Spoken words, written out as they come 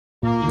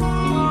This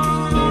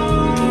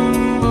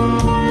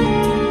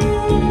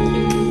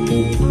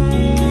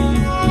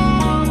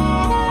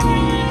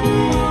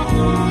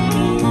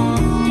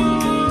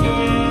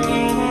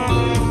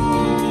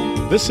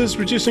is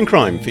Reducing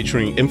Crime,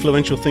 featuring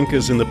influential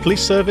thinkers in the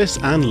police service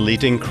and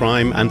leading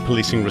crime and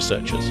policing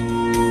researchers.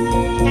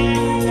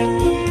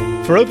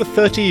 For over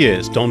 30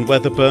 years, Don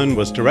Weatherburn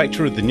was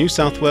director of the New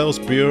South Wales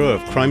Bureau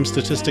of Crime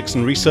Statistics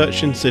and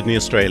Research in Sydney,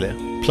 Australia,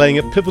 playing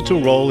a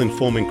pivotal role in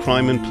forming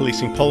crime and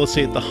policing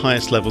policy at the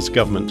highest levels of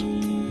government.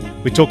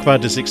 We talk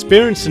about his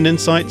experience and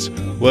insights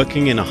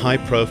working in a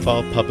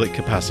high-profile public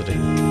capacity.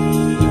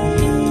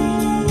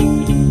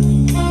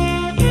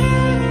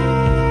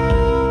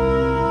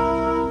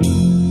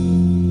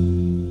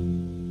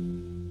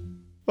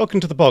 Welcome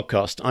to the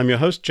podcast. I'm your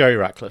host, Jerry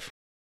Ratcliffe.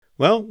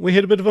 Well, we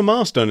hit a bit of a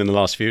milestone in the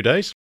last few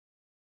days.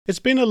 It's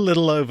been a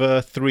little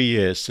over 3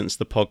 years since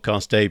the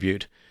podcast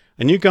debuted,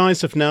 and you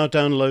guys have now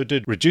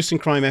downloaded Reducing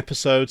Crime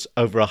episodes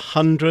over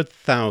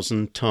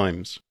 100,000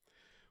 times.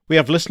 We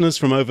have listeners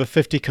from over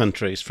 50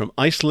 countries, from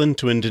Iceland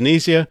to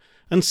Indonesia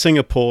and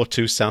Singapore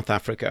to South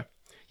Africa.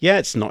 Yeah,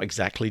 it's not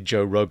exactly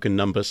Joe Rogan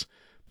numbers,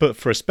 but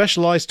for a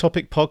specialized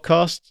topic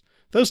podcast,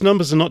 those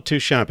numbers are not too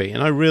shabby,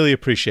 and I really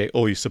appreciate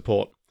all your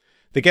support.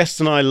 The guests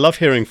and I love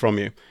hearing from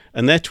you,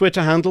 and their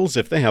Twitter handles,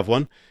 if they have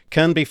one,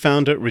 can be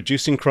found at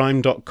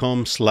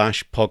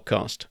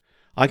reducingcrime.com/podcast.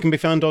 I can be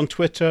found on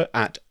Twitter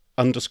at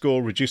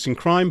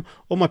 _reducingcrime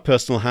or my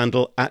personal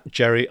handle at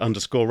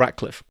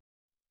Jerry_Ratcliffe.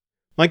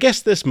 My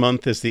guest this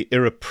month is the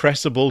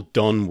irrepressible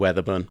Don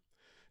Weatherburn.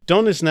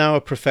 Don is now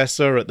a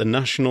professor at the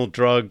National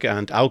Drug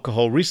and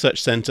Alcohol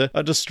Research Centre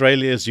at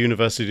Australia's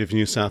University of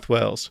New South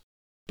Wales.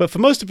 But for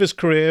most of his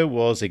career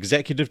was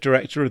Executive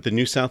Director of the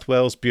New South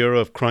Wales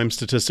Bureau of Crime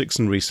Statistics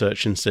and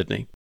Research in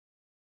Sydney.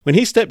 When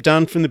he stepped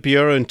down from the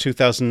Bureau in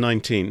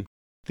 2019,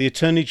 the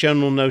Attorney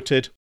General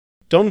noted,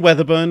 "Don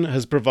Weatherburn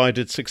has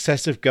provided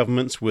successive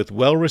governments with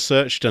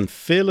well-researched and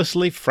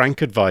fearlessly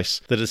frank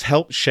advice that has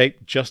helped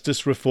shape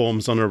justice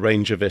reforms on a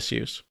range of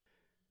issues."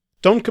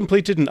 Don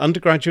completed an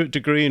undergraduate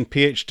degree and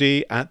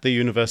PhD at the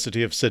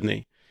University of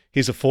Sydney.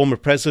 He's a former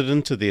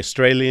president of the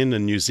Australian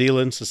and New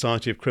Zealand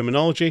Society of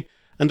Criminology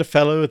and a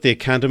Fellow at the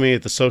Academy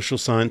of the Social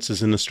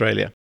Sciences in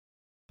Australia.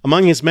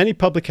 Among his many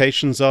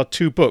publications are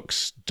 2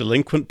 books,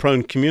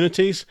 Delinquent-Prone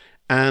Communities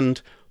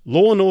and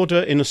Law and Order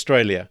in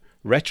Australia,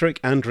 Rhetoric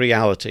and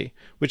Reality,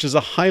 which is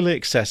a highly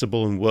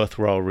accessible and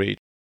worthwhile read.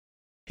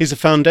 He's a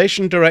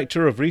Foundation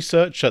Director of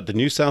Research at the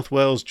New South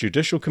Wales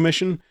Judicial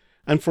Commission,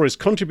 and for his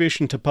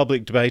contribution to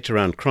public debate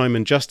around crime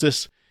and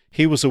justice,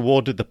 he was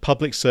awarded the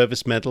Public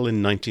Service Medal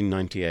in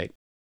 1998.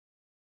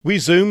 We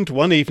Zoomed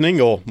one evening,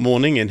 or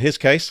morning in his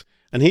case,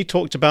 and he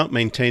talked about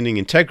maintaining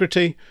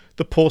integrity,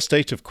 the poor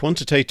state of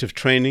quantitative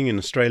training in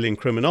Australian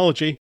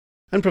criminology,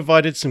 and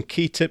provided some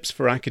key tips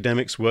for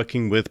academics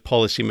working with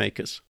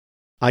policymakers.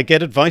 I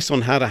get advice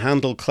on how to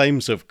handle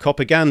claims of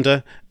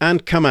propaganda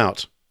and come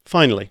out,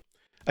 finally,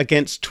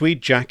 against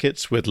tweed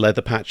jackets with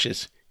leather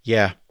patches.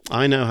 Yeah,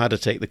 I know how to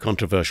take the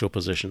controversial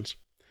positions.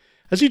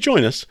 As you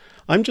join us,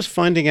 I'm just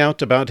finding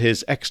out about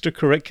his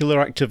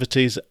extracurricular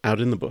activities out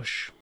in the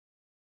bush.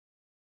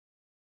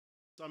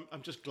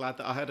 I'm just glad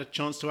that I had a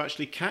chance to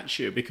actually catch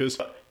you, because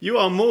you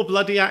are more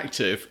bloody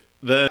active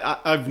than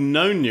I've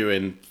known you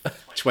in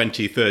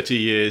 20, 30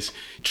 years.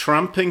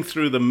 Tramping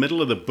through the middle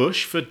of the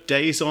bush for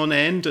days on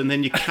end, and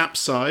then you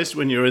capsized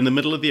when you're in the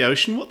middle of the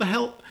ocean. What the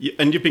hell?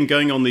 And you've been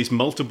going on these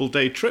multiple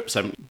day trips,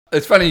 haven't you?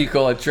 It's funny you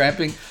call it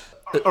tramping.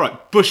 All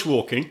right,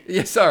 bushwalking.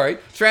 Yeah, sorry,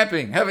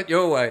 tramping. Have it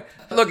your way.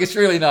 Look, it's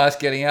really nice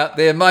getting out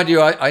there. Mind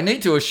you, I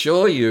need to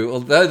assure you,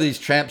 although these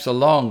tramps are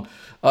long,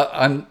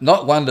 I'm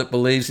not one that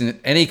believes in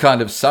any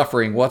kind of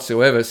suffering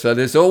whatsoever, so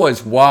there's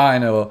always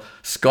wine or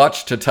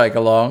scotch to take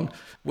along.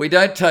 We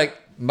don't take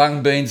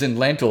mung beans and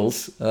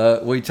lentils.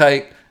 We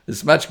take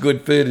as much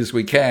good food as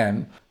we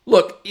can.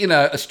 Look, you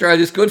know,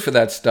 Australia's good for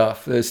that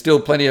stuff. There's still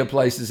plenty of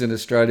places in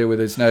Australia where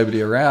there's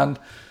nobody around,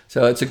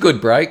 so it's a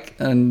good break,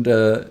 and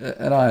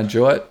I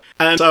enjoy it.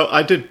 And so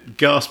I did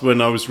gasp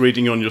when I was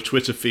reading on your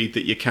Twitter feed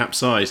that you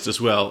capsized as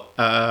well.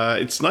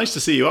 It's nice to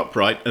see you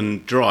upright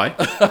and dry.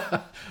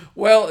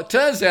 Well, it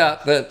turns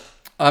out that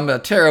I'm a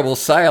terrible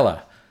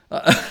sailor.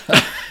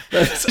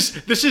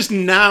 This is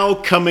now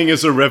coming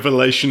as a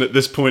revelation at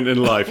this point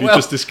in life. You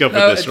just discovered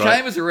this, right? It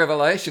came as a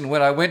revelation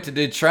when I went to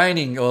do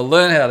training or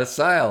learn how to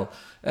sail.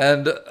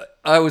 And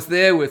I was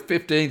there with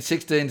 15,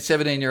 16,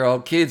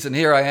 17-year-old kids, and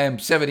here I am,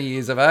 70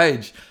 years of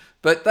age.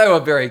 But they were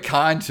very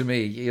kind to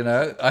me, you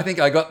know. I think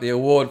I got the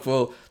award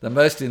for the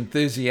most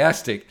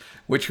enthusiastic,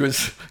 which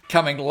was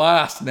coming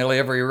last nearly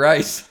every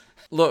race.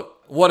 Look,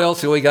 what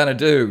else are we going to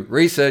do?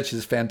 Research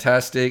is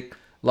fantastic.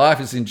 Life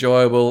is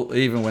enjoyable,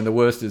 even when the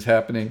worst is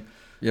happening.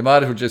 You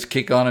might as well just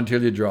kick on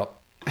until you drop.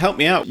 Help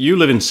me out. You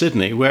live in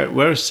Sydney.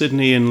 Where is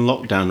Sydney in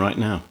lockdown right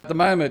now? At the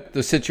moment,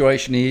 the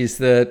situation is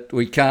that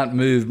we can't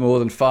move more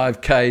than 5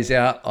 k's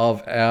out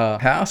of our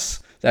house.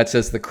 That's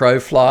as the crow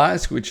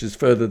flies, which is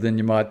further than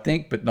you might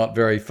think, but not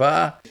very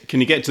far.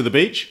 Can you get to the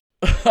beach?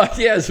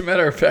 Yeah, as a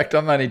matter of fact,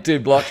 I'm only 2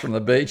 blocks from the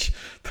beach.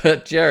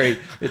 But, Jerry,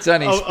 it's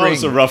only Oh, spring.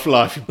 it's a rough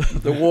life.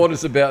 The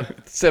water's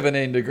about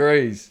 17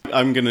 degrees.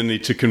 I'm going to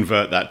need to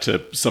convert that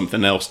to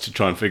something else to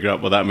try and figure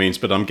out what that means,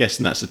 but I'm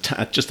guessing that's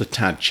just a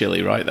tad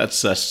chilly, right?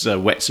 That's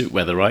wetsuit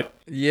weather, right?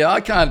 Yeah, I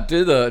can't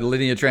do the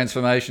linear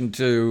transformation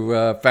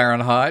to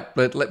Fahrenheit,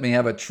 but let me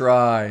have a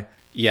try.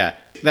 Yeah,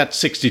 that's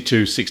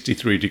 62,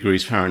 63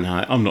 degrees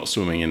Fahrenheit. I'm not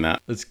swimming in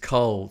that. It's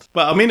cold.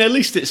 But, I mean, at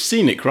least it's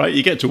scenic, right?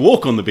 You get to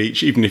walk on the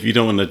beach, even if you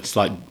don't want to, just,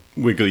 like,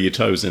 wiggle your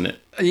toes in it.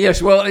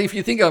 Yes, well, if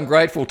you think I'm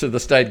grateful to the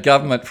state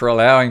government for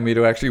allowing me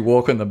to actually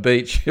walk on the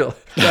beach, you'll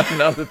have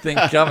another thing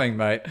coming,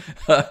 mate.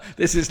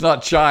 This is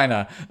not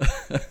China.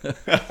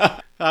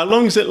 How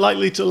long is it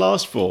likely to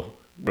last for?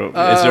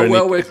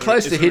 Well, we're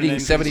close to hitting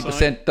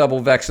 70% double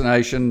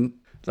vaccination.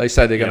 They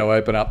say they're going to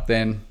open up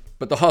then.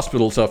 But the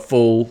hospitals are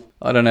full.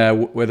 I don't know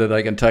whether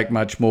they can take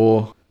much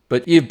more.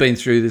 But you've been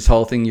through this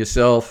whole thing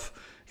yourself,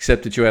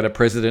 except that you had a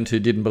president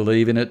who didn't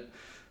believe in it.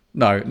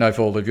 No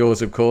fault of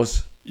yours, of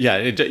course.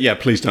 Yeah,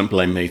 please don't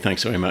blame me.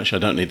 Thanks very much. I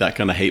don't need that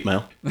kind of hate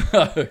mail.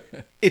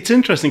 It's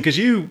interesting because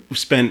you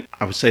spent,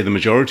 I would say, the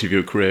majority of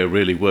your career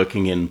really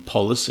working in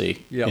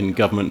policy, in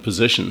government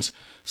positions.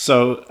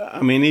 So,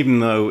 I mean, even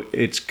though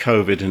it's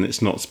COVID and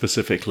it's not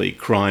specifically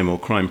crime or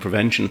crime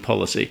prevention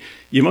policy,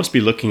 you must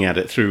be looking at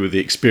it through the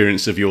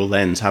experience of your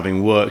lens,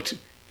 having worked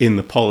in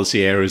the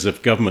policy areas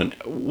of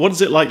government. What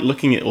is it like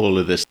looking at all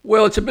of this?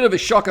 Well, it's a bit of a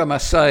shock, I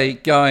must say,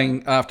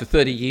 going after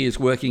 30 years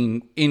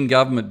working in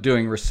government,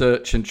 doing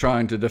research and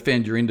trying to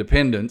defend your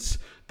independence,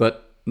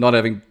 but not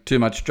having too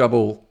much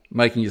trouble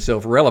making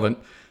yourself relevant,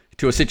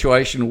 to a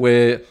situation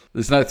where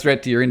there's no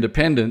threat to your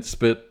independence,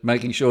 but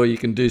making sure you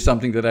can do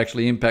something that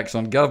actually impacts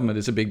on government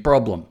is a big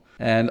problem.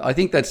 And I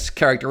think that's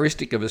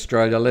characteristic of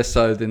Australia, less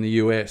so than the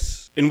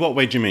US. In what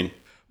way do you mean?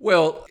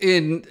 Well,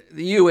 in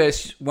the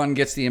US, one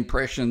gets the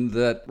impression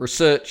that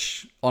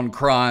research on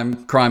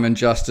crime and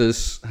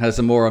justice has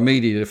a more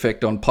immediate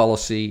effect on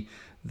policy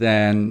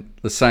than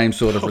the same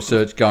sort of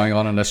research going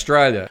on in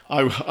Australia.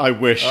 I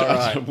wish.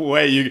 I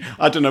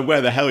don't know where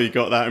the hell you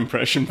got that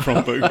impression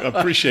from, but I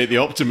appreciate the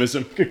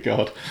optimism. Good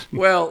God.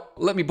 Well,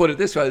 let me put it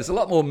this way. There's a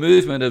lot more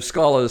movement of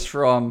scholars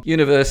from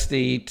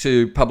university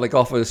to public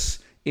office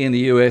in the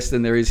US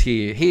than there is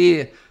here.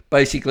 Here,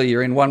 basically,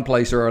 you're in one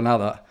place or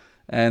another.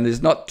 And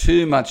there's not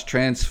too much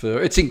transfer.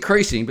 It's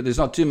increasing, but there's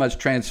not too much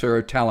transfer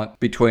of talent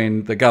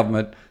between the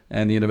government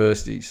and the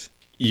universities.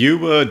 You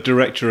were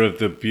director of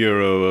the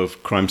Bureau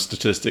of Crime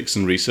Statistics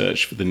and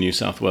Research for the New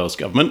South Wales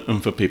government.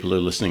 And for people who are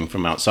listening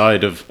from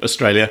outside of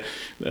Australia,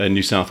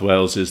 New South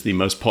Wales is the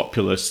most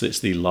populous. It's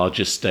the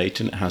largest state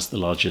and it has the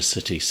largest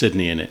city,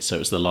 Sydney, in it. So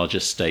it's the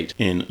largest state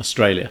in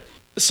Australia.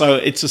 So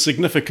it's a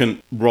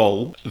significant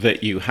role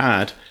that you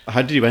had.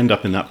 How did you end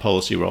up in that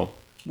policy role?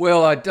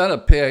 Well, I'd done a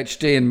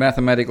PhD in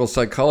mathematical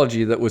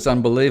psychology that was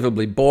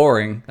unbelievably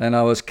boring, and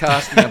I was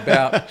casting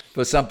about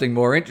for something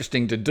more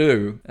interesting to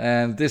do.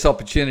 And this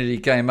opportunity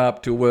came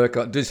up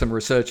to do some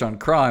research on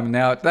crime.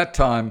 Now, at that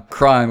time,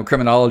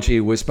 criminology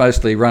was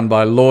mostly run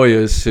by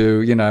lawyers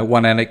who,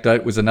 one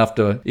anecdote was enough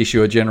to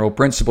issue a general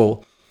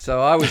principle. So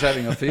I was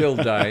having a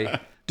field day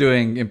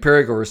doing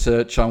empirical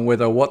research on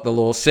whether what the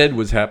law said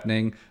was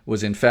happening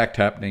was in fact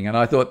happening. And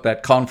I thought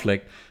that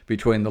conflict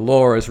between the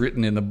law as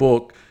written in the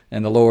book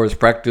and the law as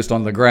practiced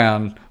on the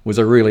ground was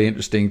a really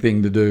interesting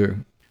thing to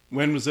do.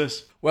 When was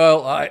this?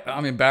 Well,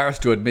 I'm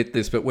embarrassed to admit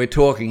this, but we're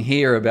talking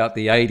here about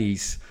the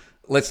 80s.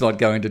 Let's not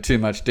go into too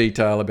much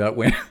detail about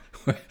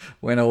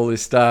when all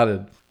this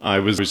started. I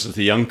was just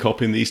a young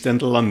cop in the East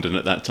End of London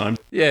at that time.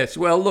 Yes,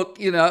 well, look,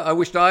 I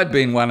wished I'd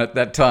been one at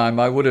that time.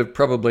 I would have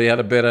probably had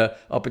a better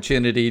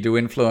opportunity to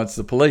influence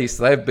the police.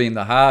 They've been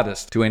the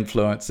hardest to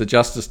influence. The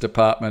Justice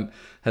Department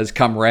has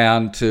come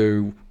round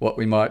to what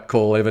we might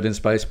call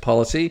evidence-based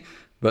policy,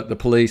 but the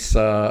police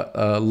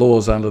are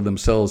laws unto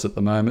themselves at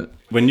the moment.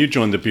 When you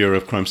joined the Bureau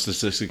of Crime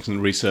Statistics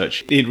and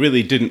Research, it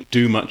really didn't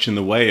do much in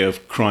the way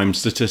of crime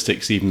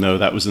statistics, even though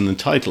that was in the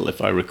title,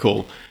 if I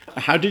recall.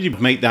 How did you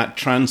make that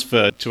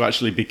transfer to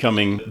actually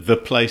becoming the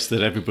place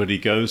that everybody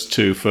goes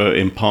to for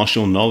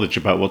impartial knowledge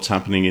about what's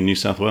happening in New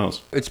South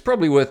Wales? It's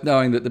probably worth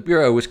knowing that the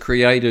Bureau was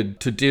created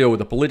to deal with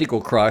a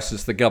political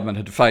crisis the government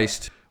had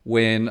faced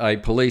when a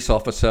police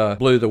officer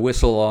blew the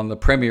whistle on the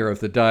Premier of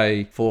the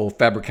day for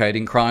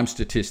fabricating crime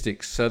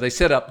statistics. So they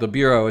set up the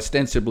Bureau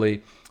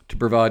ostensibly to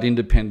provide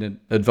independent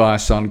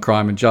advice on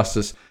crime and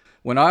justice.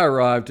 When I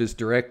arrived as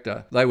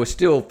director, they were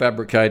still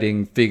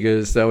fabricating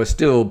figures. They were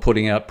still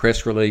putting out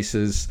press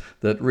releases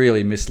that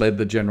really misled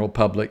the general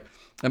public.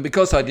 And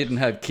because I didn't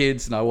have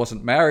kids and I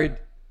wasn't married,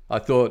 I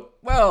thought,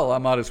 well, I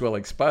might as well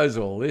expose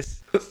all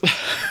this.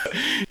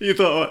 You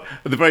thought,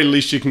 at the very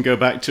least, you can go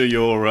back to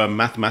your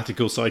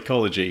mathematical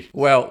psychology.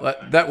 Well,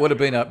 that would have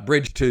been a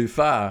bridge too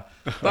far.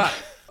 But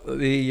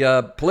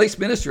the police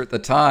minister at the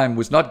time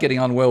was not getting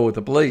on well with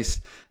the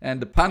police, and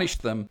to punish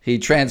them, he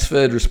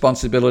transferred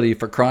responsibility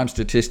for crime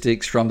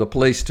statistics from the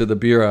police to the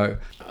Bureau.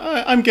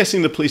 I'm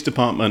guessing the police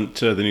department,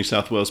 the New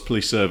South Wales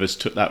Police Service,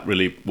 took that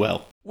really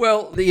well.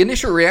 Well, the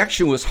initial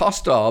reaction was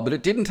hostile, but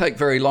it didn't take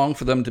very long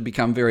for them to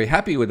become very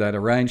happy with that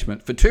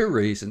arrangement for two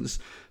reasons.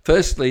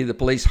 Firstly, the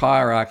police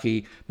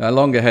hierarchy no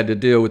longer had to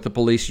deal with the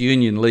police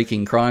union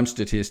leaking crime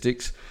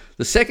statistics.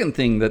 The second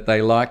thing that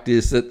they liked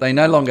is that they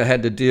no longer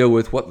had to deal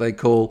with what they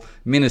call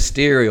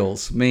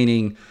ministerials,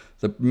 meaning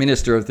the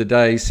minister of the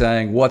day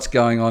saying what's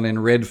going on in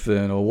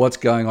Redfern or what's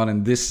going on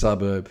in this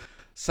suburb.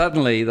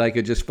 Suddenly, they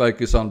could just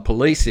focus on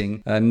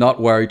policing and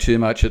not worry too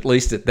much, at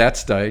least at that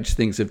stage.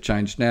 Things have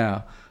changed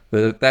now.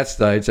 But at that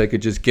stage, they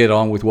could just get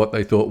on with what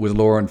they thought was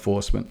law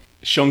enforcement.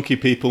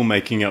 Shonky people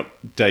making up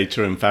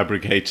data and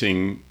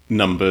fabricating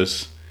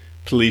numbers,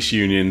 police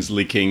unions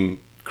leaking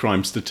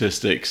crime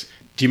statistics.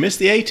 Do you miss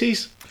the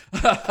 80s?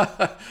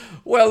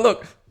 Well,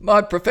 look,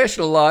 my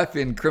professional life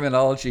in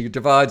criminology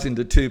divides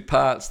into two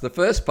parts. The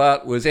first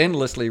part was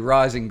endlessly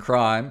rising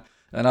crime,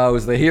 and I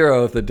was the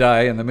hero of the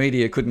day, and the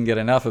media couldn't get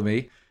enough of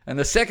me. And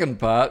the second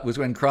part was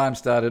when crime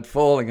started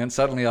falling, and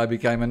suddenly I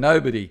became a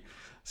nobody.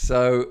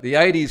 So the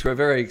 80s were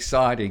very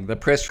exciting. The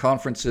press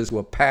conferences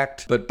were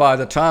packed, but by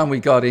the time we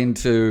got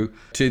into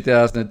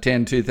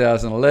 2010,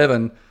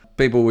 2011,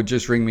 people would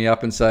just ring me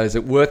up and say, is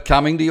it worth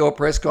coming to your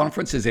press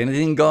conference? Has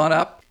anything gone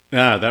up?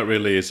 That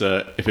really is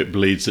a if it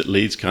bleeds, it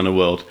leads kind of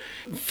world.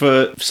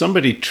 For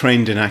somebody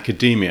trained in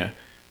academia,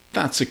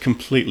 that's a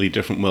completely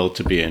different world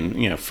to be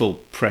in. You know, full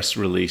press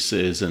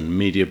releases and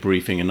media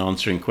briefing and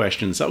answering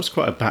questions. That was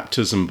quite a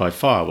baptism by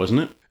fire,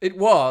 wasn't it? It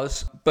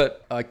was,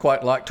 but I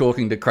quite like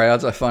talking to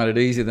crowds. I find it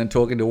easier than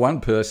talking to one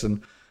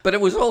person. But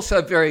it was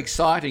also very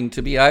exciting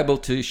to be able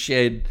to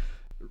shed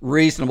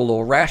reasonable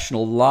or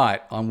rational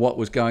light on what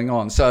was going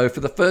on. So for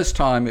the first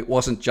time, it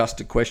wasn't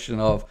just a question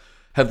of,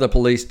 have the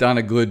police done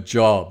a good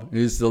job?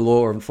 Is the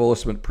law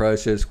enforcement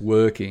process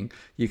working?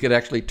 You could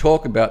actually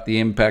talk about the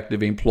impact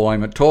of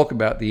employment, talk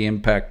about the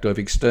impact of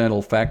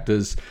external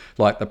factors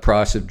like the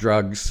price of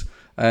drugs.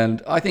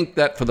 And I think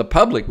that for the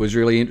public was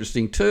really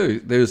interesting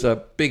too. There's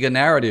a bigger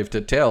narrative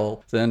to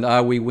tell than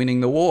are we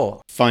winning the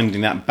war?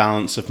 Finding that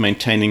balance of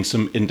maintaining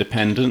some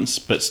independence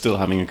but still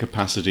having a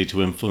capacity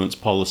to influence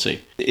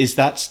policy. Is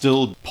that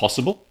still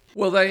possible?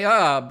 Well, they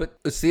are, but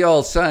it's the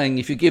old saying,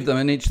 if you give them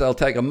an inch, they'll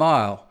take a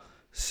mile.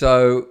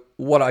 So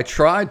what I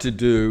tried to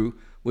do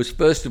was,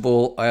 first of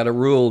all, I had a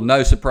rule,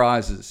 no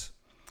surprises.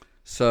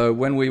 So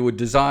when we would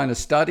design a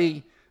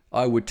study,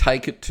 I would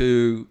take it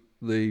to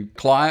the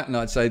client and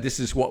I'd say, this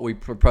is what we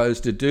propose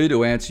to do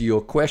to answer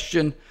your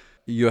question.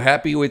 You're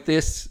happy with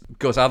this?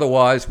 Because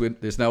otherwise,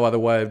 there's no other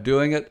way of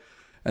doing it.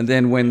 And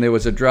then when there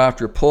was a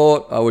draft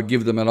report, I would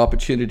give them an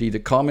opportunity to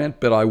comment,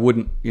 but I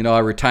wouldn't, I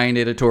retained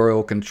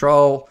editorial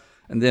control.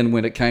 And then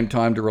when it came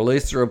time to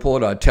release the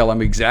report, I'd tell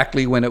them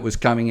exactly when it was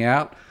coming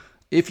out.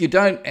 If you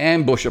don't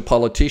ambush a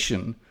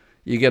politician,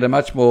 you get a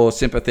much more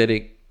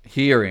sympathetic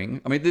hearing.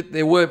 I mean,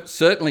 there were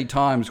certainly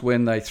times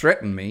when they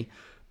threatened me,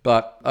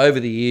 but over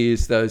the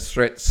years, those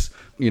threats,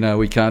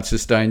 we can't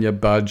sustain your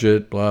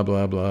budget, blah,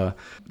 blah, blah,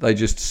 they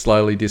just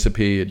slowly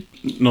disappeared.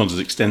 Not as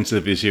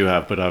extensive as you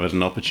have, but I've had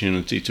an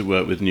opportunity to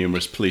work with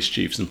numerous police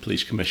chiefs and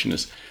police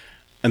commissioners,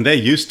 and they're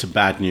used to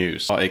bad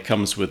news. It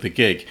comes with the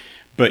gig.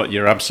 But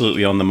you're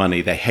absolutely on the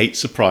money. They hate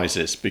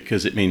surprises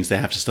because it means they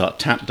have to start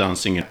tap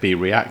dancing and be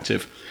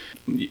reactive.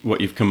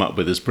 What you've come up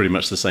with is pretty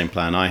much the same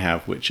plan I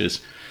have, which is,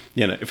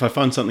 if I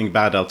find something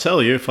bad, I'll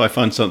tell you. If I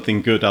find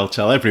something good, I'll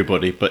tell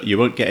everybody. But you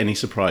won't get any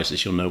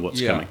surprises. You'll know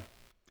what's coming.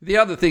 The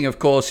other thing, of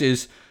course,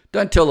 is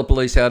don't tell the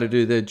police how to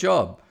do their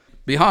job.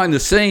 Behind the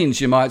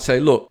scenes, you might say,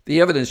 look, the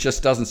evidence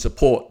just doesn't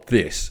support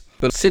this.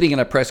 But sitting in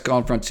a press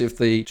conference, if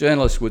the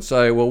journalist would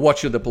say, well, what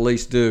should the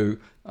police do?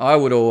 I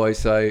would always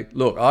say,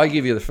 look, I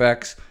give you the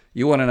facts.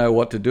 You want to know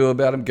what to do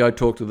about them? Go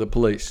talk to the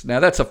police. Now,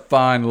 that's a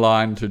fine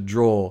line to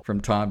draw from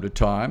time to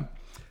time,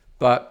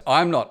 but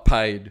I'm not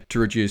paid to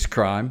reduce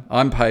crime.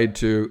 I'm paid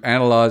to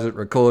analyse it,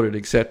 record it,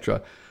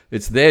 etc.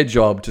 It's their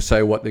job to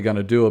say what they're going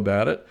to do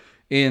about it.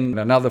 In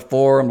another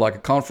forum, like a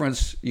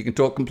conference, you can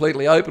talk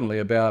completely openly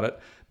about it,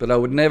 but I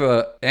would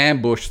never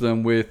ambush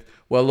them with,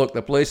 well, look,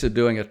 the police are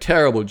doing a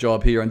terrible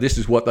job here and this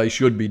is what they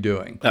should be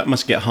doing. That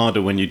must get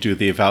harder when you do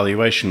the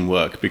evaluation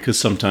work because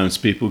sometimes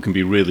people can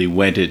be really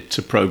wedded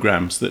to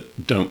programs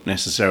that don't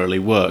necessarily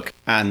work.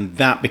 And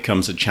that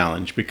becomes a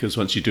challenge because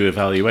once you do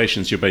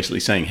evaluations, you're basically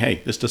saying,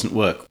 hey, this doesn't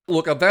work.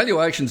 Look,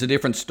 evaluation's a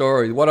different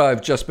story. What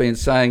I've just been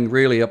saying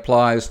really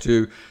applies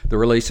to the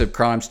release of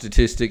crime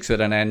statistics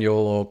at an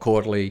annual or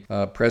quarterly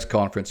press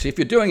conference. If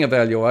you're doing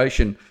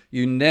evaluation,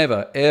 you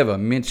never, ever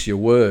mince your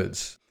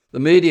words. The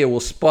media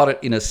will spot it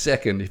in a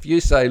second. If you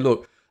say,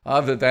 look,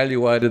 I've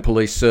evaluated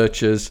police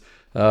searches,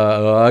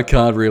 I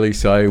can't really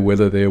say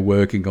whether they're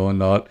working or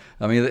not.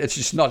 I mean, it's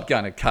just not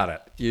going to cut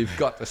it. You've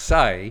got to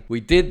say, we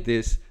did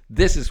this,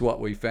 this is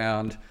what we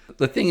found.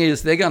 The thing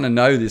is, they're going to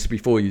know this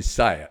before you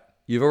say it.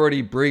 You've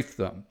already briefed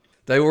them.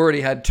 They've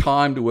already had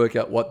time to work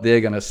out what they're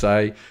going to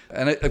say.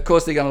 And of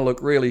course, they're going to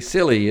look really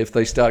silly if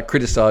they start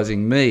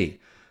criticising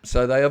me.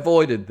 So they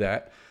avoided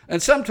that. And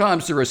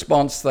sometimes the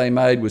response they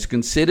made was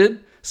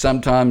considered.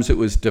 Sometimes it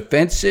was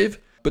defensive.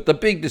 But the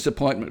big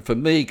disappointment for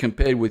me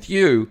compared with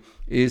you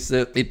is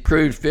that it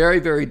proved very,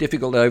 very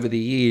difficult over the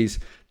years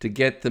to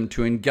get them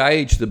to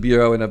engage the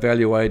Bureau in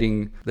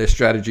evaluating their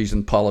strategies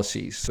and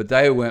policies. But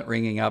they weren't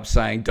ringing up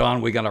saying,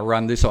 Don, we're going to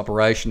run this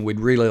operation. We'd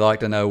really like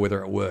to know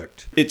whether it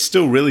worked. It's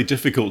still really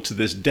difficult to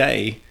this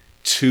day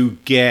to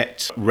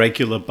get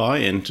regular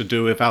buy-in to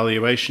do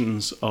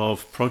evaluations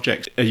of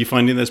projects. Are you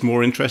finding there's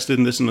more interest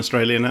in this in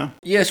Australia now?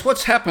 Yes,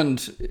 what's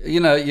happened, you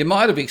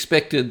might have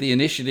expected the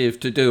initiative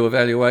to do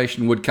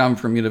evaluation would come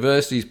from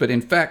universities, but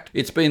in fact,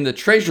 it's been the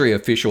Treasury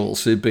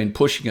officials who've been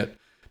pushing it.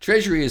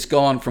 Treasury has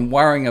gone from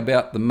worrying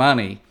about the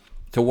money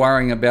to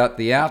worrying about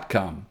the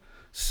outcome.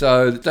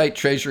 So the state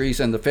treasuries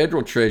and the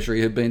federal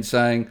treasury have been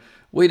saying,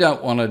 we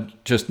don't want to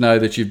just know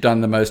that you've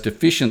done the most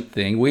efficient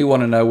thing. We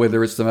want to know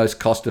whether it's the most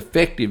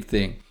cost-effective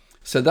thing.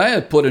 So they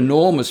have put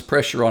enormous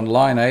pressure on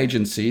line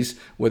agencies,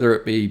 whether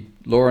it be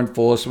law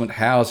enforcement,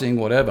 housing,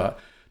 whatever,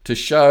 to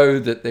show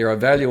that they're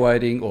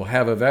evaluating or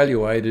have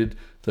evaluated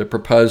the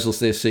proposals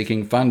they're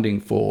seeking funding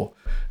for.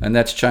 And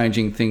that's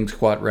changing things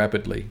quite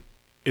rapidly.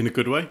 In a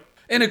good way?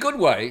 In a good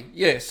way,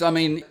 yes. I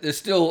mean, there's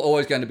still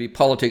always going to be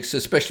politics,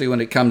 especially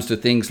when it comes to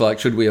things like,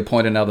 should we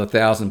appoint another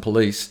 1,000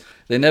 police?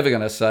 They're never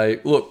going to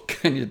say, look,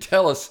 can you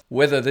tell us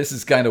whether this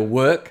is going to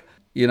work?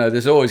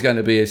 There's always going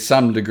to be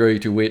some degree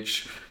to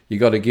which you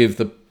got to give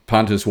the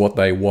punters what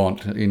they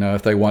want.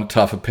 If they want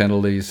tougher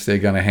penalties, they're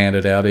going to hand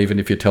it out, even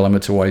if you tell them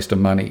it's a waste of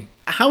money.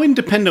 How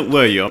independent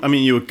were you? I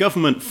mean, you were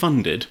government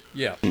funded.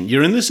 Yeah.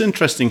 You're in this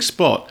interesting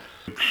spot.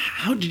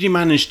 How did you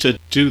manage to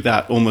do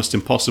that almost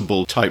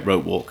impossible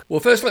tightrope walk? Well,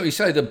 first let me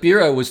say the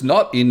Bureau was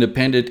not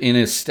independent in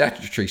a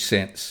statutory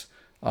sense.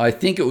 I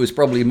think it was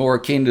probably more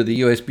akin to the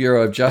US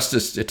Bureau of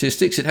Justice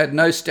statistics. It had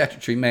no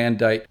statutory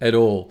mandate at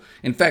all.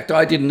 In fact,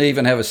 I didn't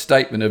even have a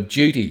statement of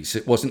duties.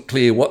 It wasn't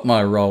clear what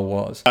my role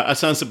was. That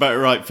sounds about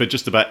right for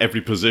just about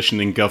every position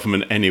in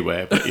government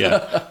anywhere, but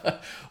yeah.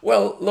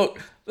 Well,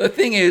 look, the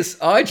thing is,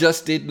 I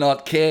just did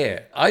not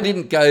care. I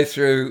didn't go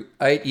through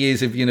 8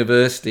 years of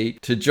university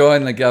to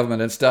join the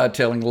government and start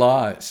telling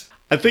lies.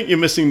 I think you're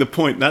missing the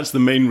point. That's the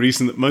main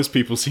reason that most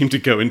people seem to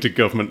go into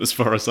government, as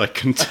far as I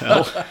can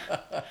tell.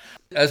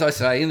 As I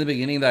say, in the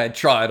beginning, they had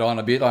tried on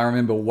a bit. I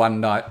remember one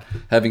night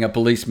having a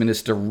police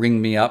minister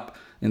ring me up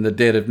in the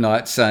dead of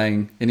night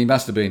saying, and he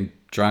must have been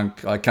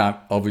drunk, I can't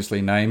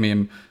obviously name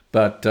him,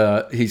 but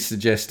he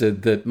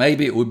suggested that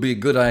maybe it would be a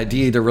good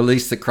idea to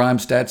release the crime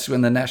stats when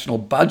the national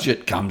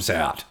budget comes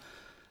out.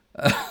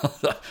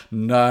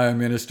 No,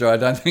 Minister, I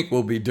don't think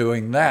we'll be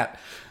doing that.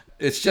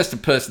 It's just a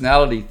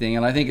personality thing,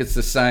 and I think it's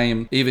the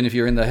same even if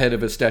you're in the head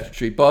of a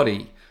statutory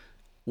body.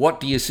 What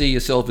do you see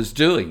yourself as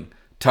doing?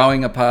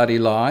 Towing a party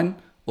line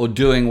or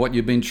doing what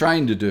you've been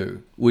trained to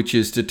do, which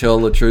is to tell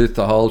the truth,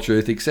 the whole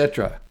truth,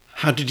 etc.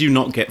 How did you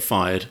not get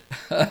fired?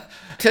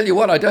 Tell you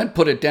what, I don't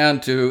put it down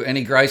to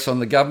any grace on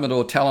the government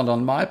or talent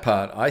on my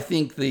part. I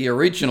think the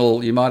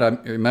original, you might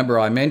remember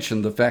I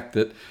mentioned the fact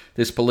that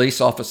this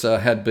police officer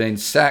had been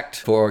sacked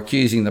for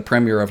accusing the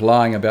Premier of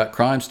lying about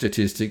crime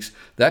statistics.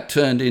 That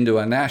turned into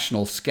a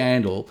national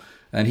scandal,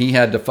 and he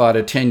had to fight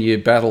a 10-year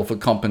battle for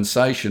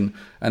compensation,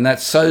 and that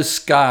so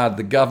scarred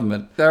the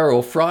government, they were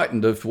all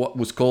frightened of what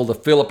was called the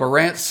Philip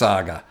Arantz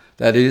saga.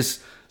 That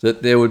is,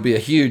 that there would be a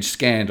huge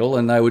scandal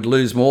and they would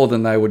lose more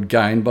than they would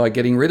gain by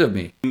getting rid of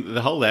me.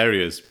 The whole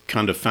area is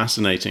kind of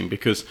fascinating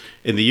because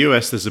in the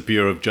US there's a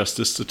Bureau of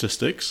Justice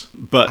Statistics,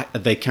 but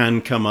they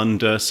can come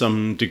under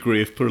some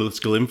degree of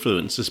political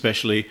influence,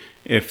 especially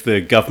if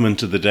the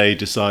government of the day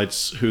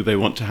decides who they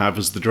want to have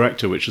as the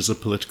director, which is a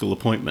political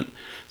appointment.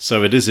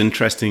 So it is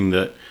interesting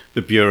that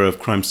the Bureau of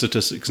Crime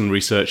Statistics and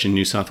Research in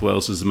New South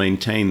Wales has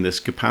maintained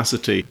this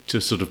capacity to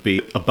sort of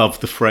be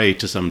above the fray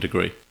to some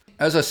degree.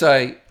 As I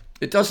say,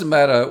 it doesn't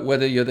matter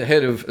whether you're the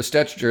head of a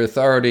statutory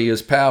authority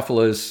as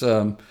powerful as,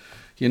 the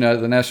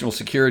National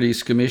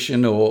Securities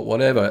Commission or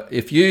whatever.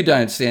 If you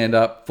don't stand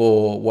up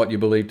for what you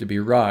believe to be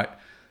right,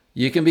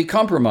 you can be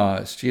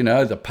compromised.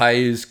 The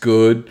pay is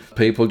good.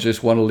 People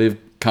just want to live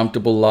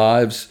comfortable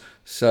lives.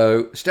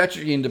 So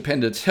statutory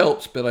independence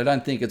helps, but I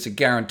don't think it's a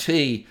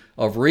guarantee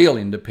of real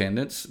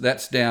independence.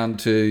 That's down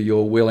to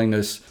your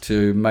willingness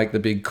to make the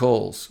big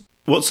calls.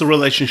 What's the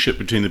relationship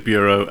between the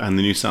Bureau and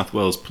the New South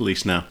Wales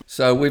Police now?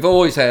 So we've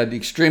always had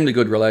extremely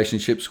good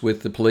relationships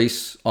with the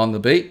police on the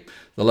beat.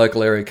 The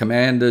local area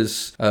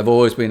commanders have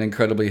always been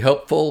incredibly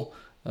helpful.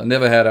 I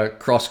never had a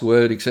cross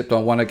word except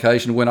on one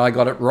occasion when I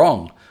got it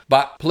wrong.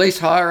 But police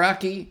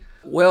hierarchy,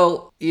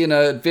 well,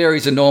 it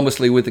varies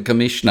enormously with the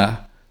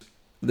commissioner.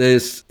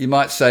 There's, you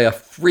might say, a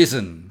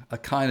frizzen, a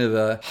kind of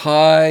a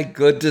hi,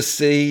 good to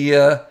see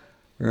you,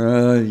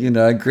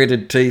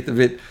 gritted teeth a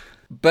bit.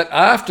 But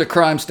after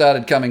crime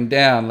started coming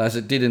down, as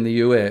it did in the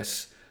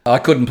US, I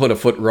couldn't put a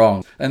foot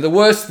wrong. And the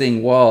worst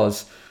thing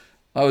was,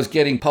 I was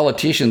getting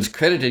politicians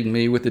crediting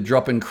me with the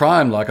drop in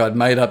crime, like I'd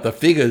made up the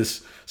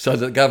figures so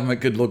that the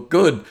government could look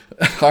good.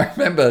 I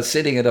remember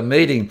sitting at a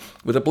meeting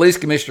with the police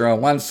commissioner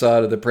on one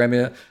side of the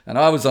Premier, and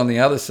I was on the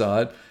other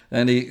side,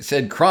 and he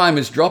said, crime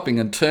is dropping,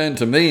 and turned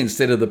to me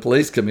instead of the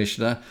police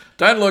commissioner.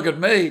 Don't look at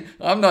me.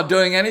 I'm not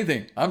doing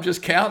anything. I'm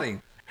just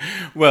counting.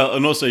 Well,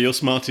 and also you're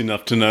smart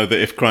enough to know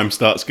that if crime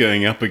starts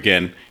going up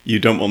again, you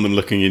don't want them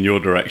looking in your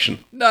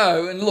direction.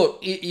 No, and look,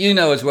 you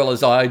know as well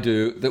as I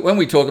do that when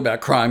we talk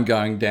about crime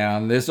going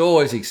down, there's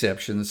always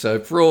exceptions. So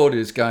fraud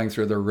is going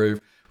through the roof.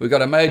 We've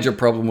got a major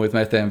problem with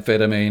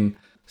methamphetamine.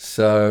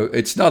 So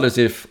it's not as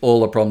if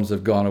all the problems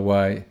have gone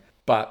away.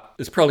 But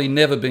there's probably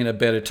never been a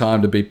better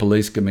time to be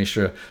police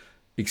commissioner,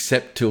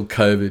 except till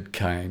COVID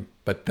came.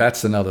 But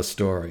that's another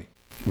story.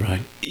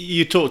 Right.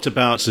 You talked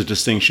about the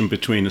distinction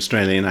between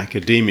Australian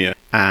academia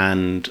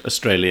and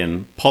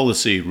Australian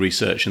policy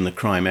research in the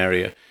crime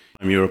area.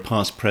 You're a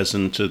past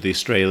president of the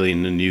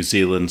Australian and New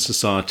Zealand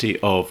Society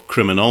of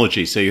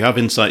Criminology, so you have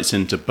insights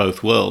into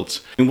both worlds.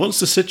 And what's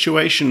the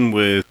situation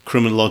with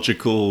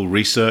criminological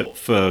research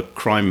for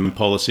crime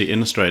policy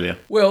in Australia?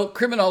 Well,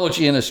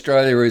 criminology in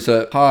Australia is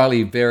a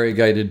highly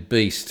variegated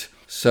beast.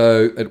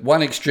 So at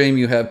one extreme,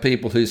 you have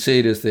people who see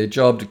it as their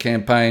job to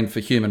campaign for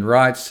human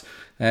rights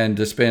and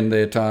to spend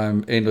their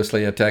time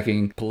endlessly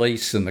attacking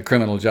police and the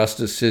criminal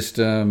justice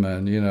system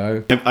and, you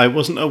know. I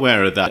wasn't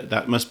aware of that.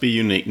 That must be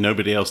unique.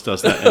 Nobody else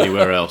does that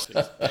anywhere else.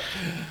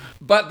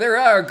 But there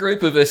are a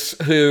group of us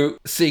who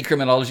see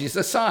criminology as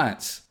a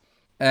science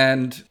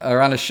and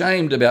are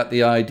unashamed about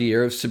the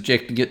idea of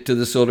subjecting it to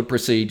the sort of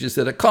procedures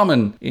that are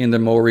common in the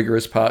more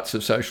rigorous parts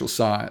of social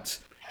science.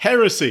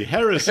 Heresy.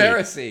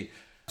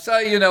 So,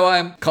 you know,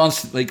 I'm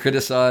constantly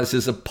criticised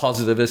as a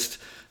positivist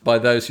by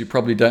those who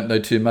probably don't know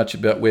too much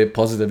about where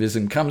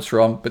positivism comes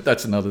from, but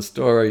that's another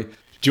story.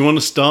 Do you want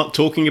to start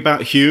talking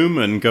about Hume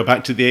and go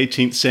back to the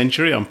 18th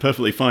century? I'm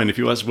perfectly fine if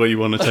that's where you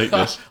want to take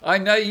this. I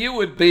know you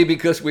would be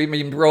because we've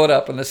been brought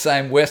up in the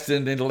same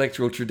Western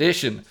intellectual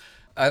tradition,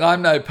 and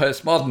I'm no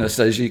postmodernist,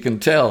 as you can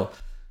tell.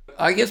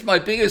 I guess my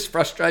biggest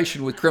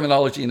frustration with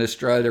criminology in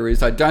Australia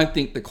is I don't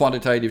think the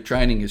quantitative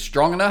training is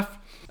strong enough.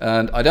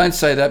 And I don't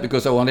say that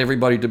because I want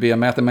everybody to be a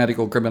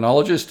mathematical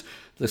criminologist.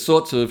 The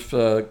sorts of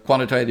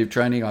quantitative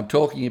training I'm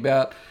talking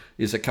about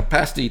is a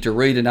capacity to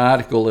read an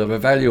article that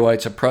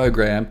evaluates a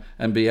program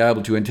and be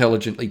able to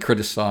intelligently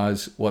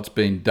criticise what's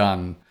been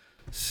done.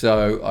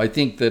 So I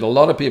think that a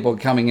lot of people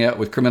coming out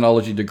with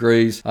criminology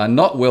degrees are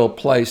not well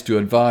placed to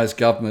advise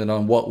government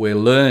on what we're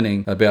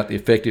learning about the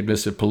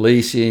effectiveness of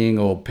policing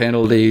or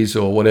penalties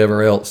or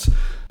whatever else.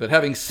 But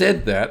having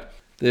said that,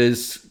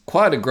 there's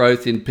quite a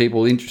growth in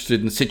people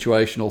interested in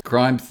situational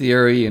crime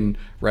theory and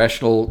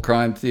rational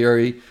crime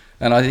theory.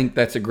 And I think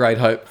that's a great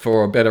hope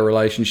for a better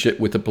relationship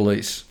with the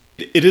police.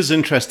 It is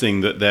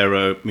interesting that there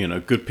are,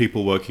 good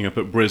people working up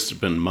at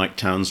Brisbane, Mike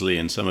Townsley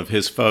and some of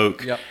his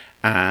folk, Yep.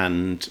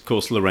 And of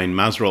course Lorraine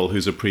Masrol,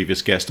 who's a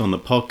previous guest on the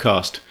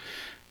podcast.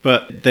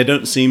 But they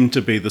don't seem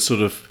to be the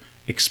sort of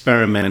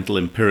experimental,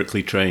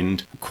 empirically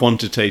trained,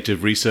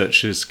 quantitative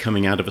researchers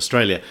coming out of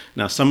Australia.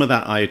 Now, some of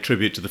that I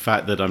attribute to the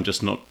fact that I'm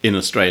just not in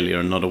Australia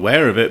and not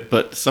aware of it,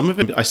 but some of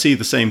it I see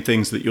the same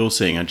things that you're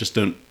seeing. I just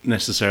don't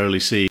necessarily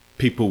see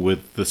people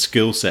with the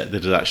skill set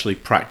that is actually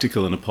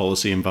practical in a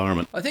policy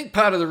environment. I think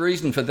part of the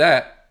reason for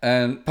that,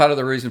 and part of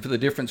the reason for the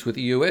difference with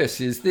the US,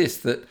 is this,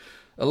 that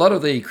a lot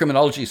of the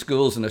criminology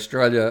schools in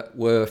Australia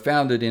were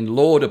founded in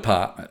law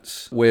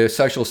departments where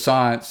social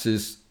science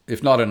is,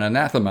 if not an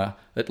anathema,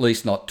 at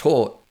least not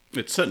taught.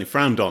 It's certainly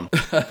frowned on.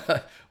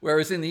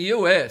 Whereas in the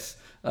US,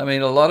 a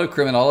lot of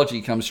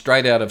criminology comes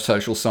straight out of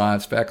social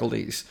science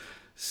faculties.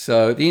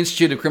 So the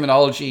Institute of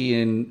Criminology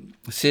in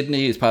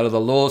Sydney is part of the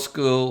law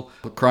school.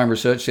 The Crime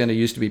Research Centre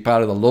used to be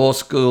part of the law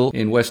school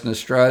in Western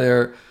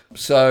Australia.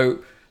 So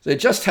there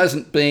just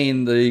hasn't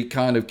been the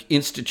kind of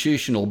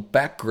institutional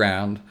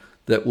background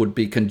that would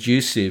be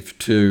conducive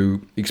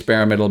to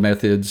experimental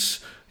methods,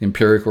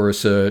 empirical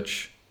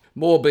research.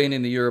 More been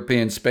in the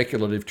European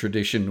speculative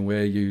tradition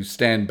where you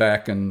stand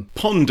back and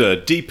ponder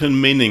deep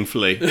and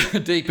meaningfully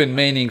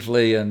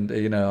and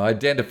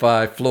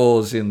identify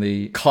flaws in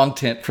the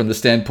content from the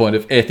standpoint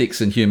of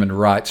ethics and human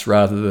rights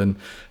rather than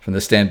from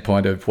the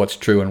standpoint of what's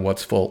true and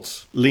what's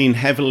false. Lean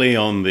heavily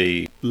on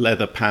the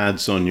leather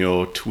pads on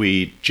your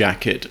tweed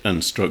jacket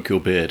and stroke your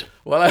beard.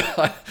 Well,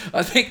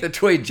 I think the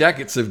tweed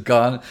jackets have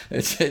gone.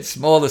 It's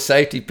more the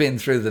safety pin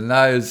through the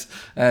nose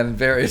and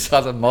various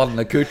other modern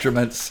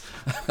accoutrements.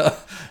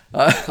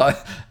 I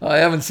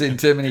haven't seen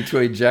too many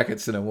tweed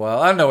jackets in a while.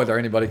 I don't know whether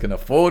anybody can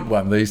afford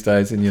one these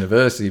days in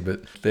university,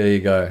 but there you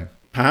go.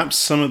 Perhaps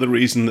some of the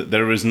reason that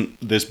there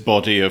isn't this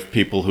body of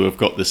people who have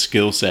got this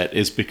skill set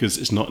is because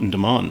it's not in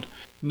demand.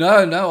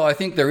 No, I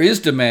think there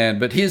is demand,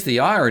 but here's the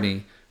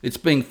irony. It's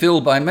being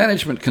filled by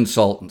management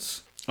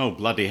consultants. Oh,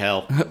 bloody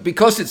hell.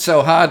 Because it's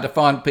so hard to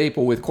find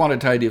people with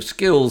quantitative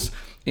skills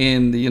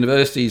in the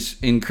universities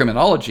in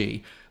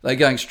criminology, they're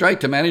going straight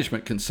to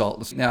management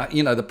consultants. Now,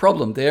 the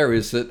problem there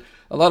is that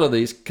a lot of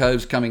these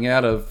coves coming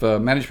out of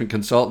management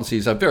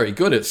consultancies are very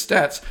good at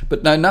stats,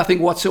 but know nothing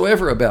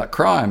whatsoever about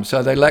crime,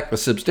 so they lack the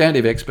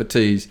substantive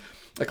expertise.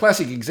 A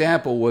classic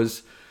example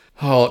was,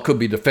 it could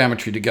be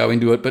defamatory to go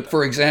into it, but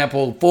for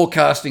example,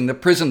 forecasting the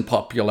prison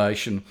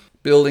population,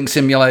 building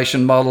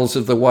simulation models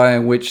of the way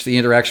in which the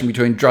interaction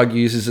between drug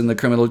users and the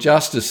criminal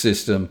justice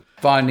system,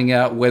 finding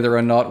out whether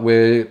or not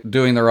we're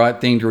doing the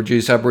right thing to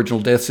reduce Aboriginal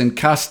deaths in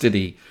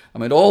custody, I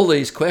mean, all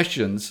these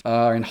questions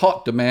are in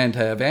hot demand to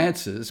have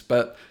answers,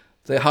 but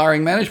they're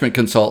hiring management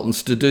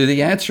consultants to do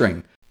the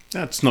answering.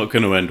 That's not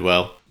going to end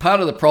well. Part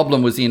of the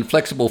problem was the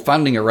inflexible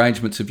funding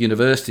arrangements of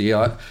university.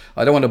 I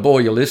don't want to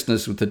bore your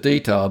listeners with the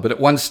detail, but at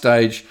one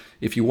stage,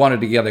 if you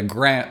wanted to get a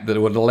grant that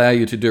would allow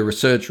you to do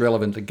research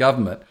relevant to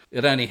government,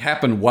 it only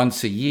happened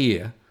once a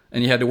year,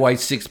 and you had to wait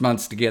 6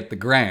 months to get the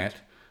grant.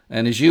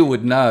 And as you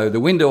would know, the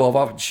window of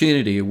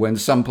opportunity when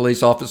some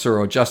police officer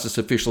or justice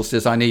official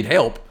says, I need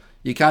help,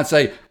 you can't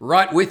say,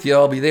 right with you,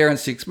 I'll be there in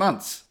 6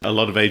 months. A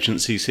lot of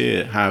agencies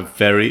here have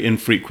very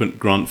infrequent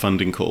grant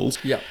funding calls.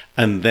 Yeah.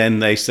 And then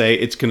they say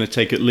it's going to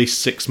take at least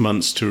 6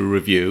 months to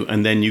review.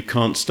 And then you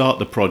can't start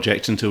the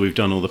project until we've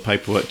done all the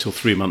paperwork till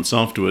 3 months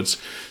afterwards.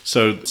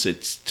 So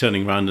it's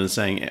turning around and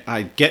saying,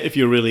 I get if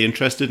you're really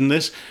interested in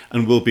this,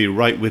 and we'll be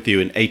right with you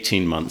in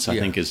 18 months, I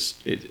think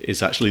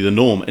is actually the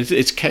norm.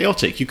 It's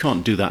chaotic. You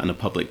can't do that in a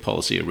public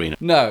policy arena.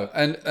 No.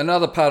 And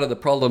another part of the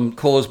problem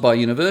caused by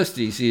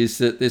universities is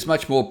that there's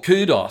much more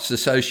kudos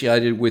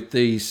associated with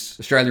these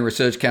Australian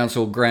Research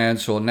Council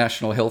grants or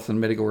National Health and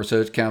Medical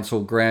Research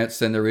Council grants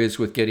than there is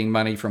with getting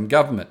money from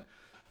government.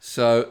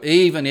 So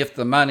even if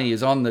the money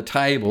is on the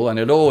table, and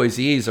it always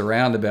is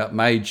around about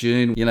May,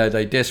 June,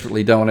 they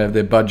desperately don't want to have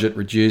their budget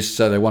reduced,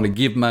 so they want to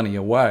give money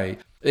away.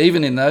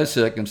 Even in those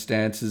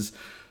circumstances,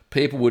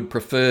 people would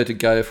prefer to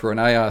go for an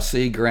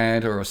ARC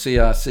grant or a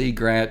CRC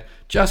grant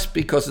just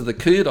because of the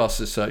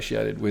kudos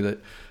associated with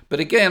it. But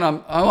again,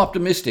 I'm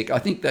optimistic. I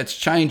think that's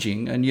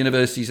changing, and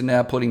universities are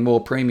now putting more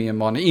premium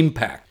on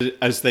impact.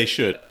 As they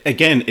should.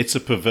 Again, it's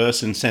a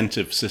perverse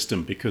incentive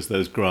system because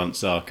those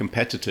grants are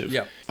competitive.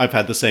 Yeah. I've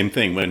had the same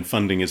thing when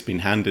funding has been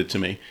handed to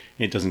me.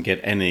 It doesn't get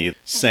any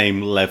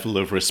same level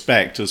of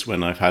respect as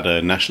when I've had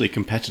a nationally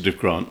competitive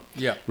grant,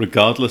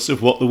 regardless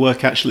of what the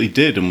work actually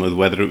did and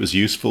whether it was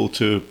useful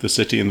to the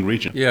city and the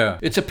region. Yeah.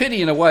 It's a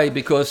pity in a way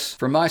because,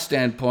 from my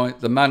standpoint,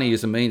 the money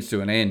is a means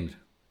to an end.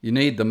 You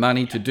need the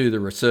money to do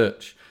the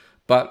research.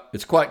 But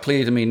it's quite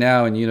clear to me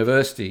now in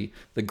university,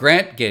 the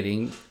grant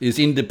getting is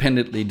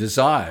independently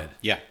desired.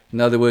 Yeah.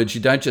 In other words,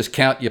 you don't just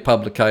count your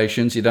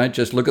publications, you don't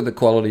just look at the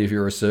quality of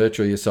your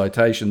research or your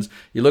citations,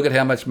 you look at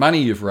how much money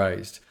you've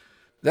raised.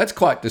 That's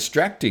quite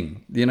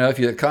distracting. If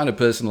you're the kind of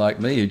person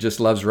like me who just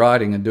loves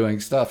writing and doing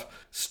stuff,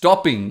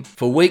 stopping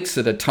for weeks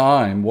at a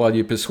time while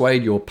you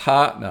persuade your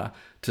partner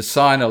to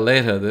sign a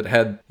letter that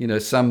had,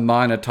 some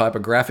minor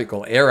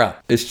typographical error,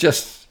 is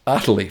just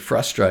utterly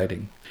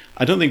frustrating.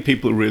 I don't think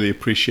people really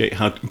appreciate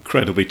how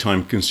incredibly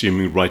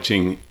time-consuming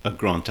writing a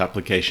grant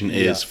application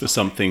is for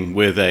something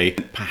with a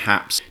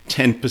perhaps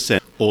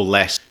 10% or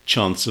less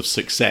chance of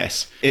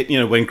success.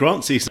 When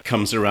grant season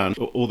comes around,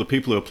 all the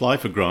people who apply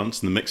for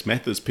grants and the mixed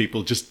methods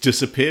people just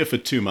disappear for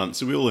 2 months.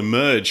 So we all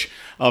emerge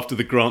after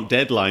the grant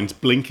deadlines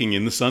blinking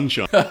in the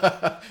sunshine.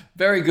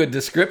 Very good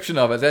description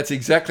of it. That's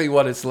exactly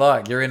what it's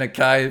like. You're in a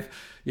cave,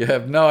 you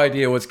have no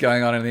idea what's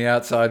going on in the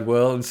outside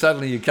world, and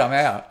suddenly you come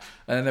out.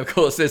 And of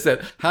course, there's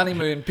that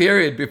honeymoon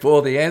period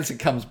before the answer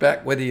comes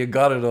back, whether you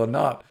got it or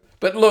not.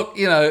 But look,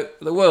 the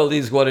world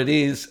is what it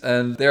is,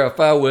 and there are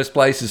far worse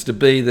places to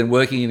be than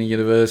working in a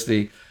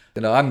university.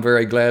 I'm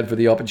very glad for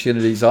the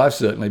opportunities I've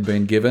certainly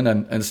been given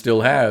and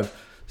still have.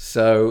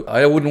 So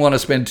I wouldn't want to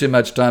spend too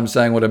much time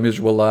saying what a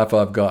miserable life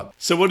I've got.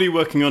 So what are you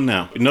working on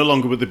now? No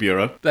longer with the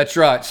Bureau? That's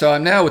right. So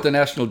I'm now with the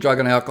National Drug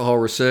and Alcohol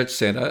Research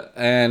Centre,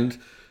 and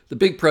the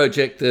big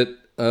project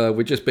that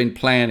we've just been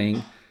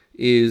planning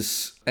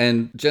is,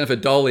 and Jennifer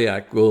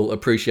Doliak will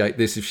appreciate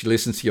this if she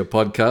listens to your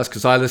podcast,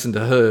 because I listen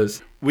to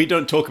hers. We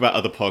don't talk about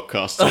other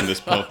podcasts on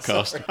this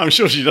podcast. I'm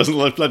sure she doesn't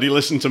bloody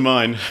listen to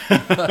mine.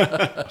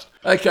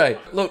 Okay,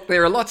 look,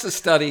 there are lots of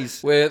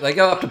studies where they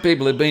go up to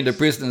people who've been to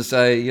prison and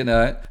say,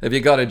 have you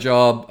got a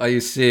job? Are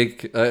you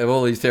sick? Have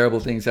all these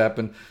terrible things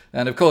happened?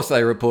 And of course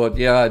they report,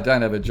 I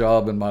don't have a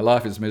job and my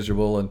life is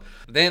miserable. And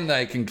then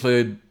they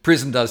conclude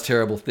prison does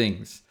terrible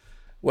things.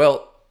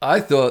 Well, I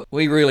thought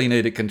we really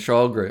need a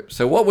control group.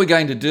 So what we're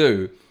going to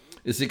do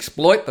is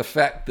exploit the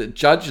fact that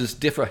judges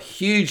differ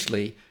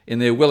hugely in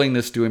their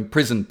willingness to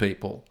imprison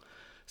people.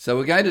 So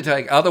we're going to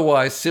take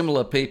otherwise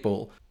similar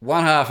people,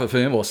 one half of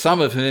whom or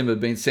some of whom have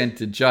been sent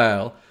to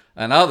jail,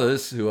 and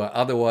others who are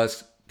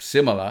otherwise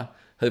similar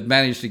have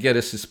managed to get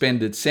a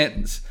suspended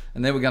sentence.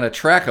 And then we're going to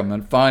track them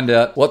and find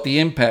out what the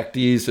impact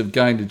is of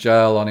going to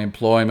jail on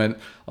employment,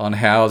 on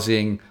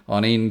housing,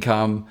 on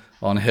income,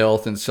 on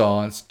health and so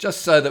on,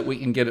 just so that we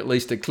can get at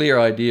least a clear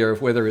idea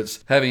of whether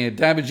it's having a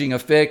damaging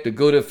effect, a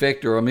good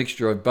effect, or a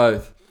mixture of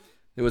both.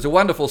 There was a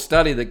wonderful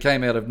study that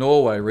came out of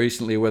Norway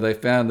recently where they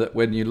found that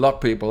when you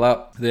lock people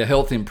up, their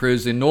health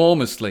improves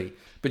enormously.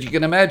 But you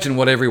can imagine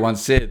what everyone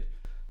said.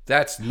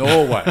 That's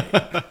Norway.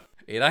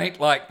 It ain't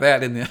like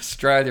that in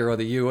Australia or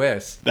the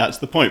US. That's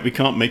the point. We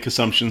can't make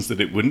assumptions that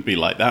it wouldn't be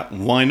like that.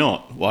 Why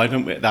not? Why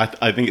don't we?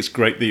 I think it's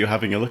great that you're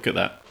having a look at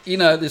that.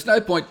 There's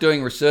no point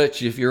doing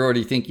research if you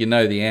already think you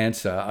know the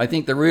answer. I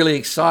think the really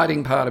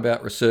exciting part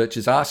about research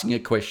is asking a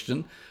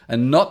question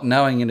and not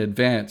knowing in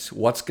advance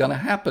what's going to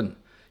happen.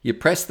 You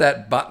press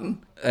that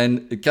button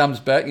and it comes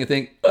back and you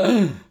think,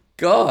 oh,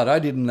 God, I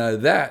didn't know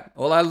that.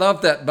 Well, I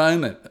love that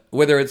moment.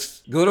 Whether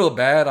it's good or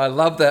bad, I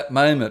love that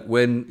moment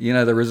when,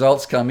 the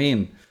results come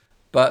in.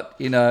 But,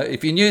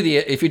 if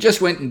you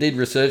just went and did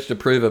research to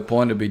prove a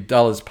point, it'd be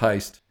dull as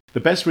paste. The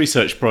best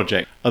research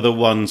projects are the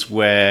ones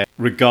where,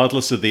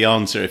 regardless of the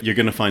answer, you're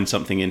going to find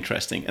something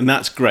interesting. And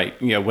that's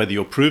great. Whether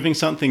you're proving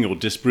something or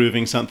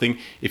disproving something,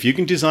 if you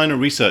can design a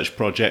research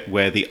project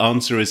where the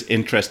answer is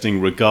interesting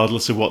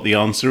regardless of what the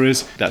answer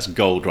is, that's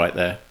gold right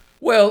there.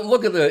 Well,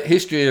 look at the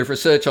history of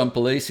research on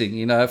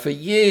policing. For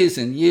years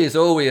and years,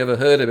 all we ever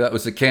heard about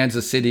was the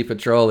Kansas City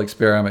Patrol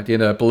experiment.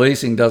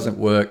 Policing doesn't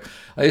work.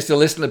 I used to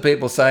listen to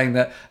people saying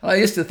that. And I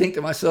used to think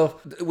to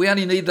myself, we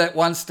only need that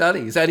one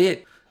study. Is that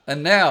it?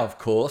 And now, of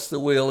course, the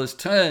wheel has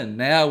turned.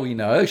 Now we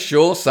know,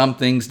 sure, some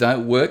things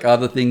don't work,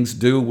 other things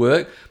do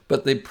work,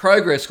 but the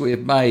progress we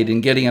have made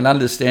in getting an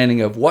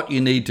understanding of what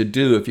you need to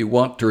do if you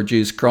want to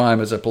reduce crime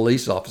as a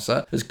police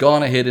officer has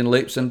gone ahead in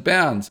leaps and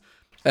bounds.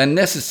 And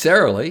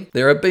necessarily,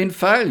 there have been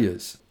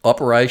failures,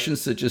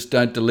 operations that just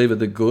don't deliver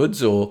the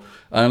goods or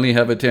only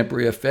have a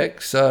temporary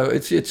effect. So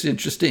it's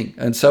interesting,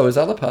 and so is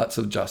other parts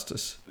of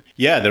justice.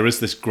 Yeah, there is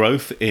this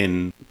growth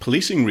in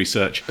policing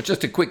research.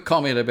 Just a quick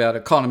comment about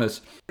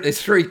economists.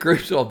 There's three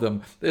groups of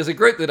them. There's a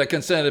group that are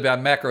concerned about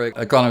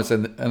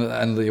macroeconomists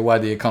and the way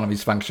the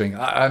economy's functioning.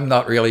 I'm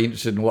not really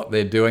interested in what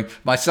they're doing.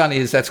 My son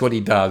is, that's what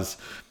he does.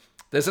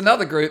 There's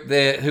another group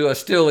there who are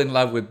still in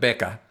love with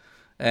Becker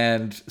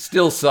and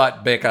still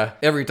cite Becker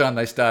every time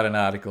they start an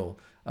article.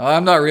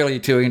 I'm not really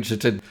too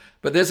interested.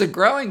 But there's a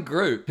growing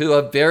group who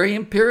are very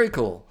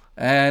empirical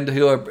and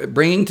who are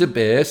bringing to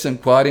bear some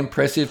quite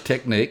impressive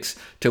techniques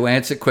to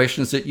answer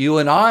questions that you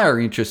and I are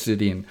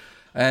interested in.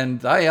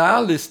 And they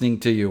are listening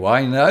to you.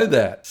 I know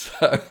that.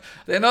 So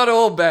they're not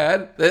all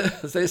bad.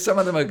 Some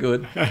of them are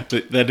good.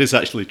 That is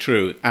actually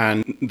true.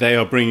 And they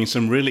are bringing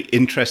some really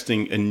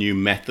interesting and new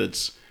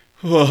methods.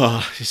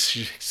 Oh, it's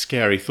a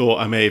scary thought.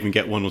 I may even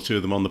get one or two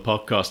of them on the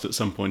podcast at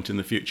some point in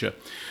the future.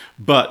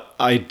 But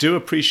I do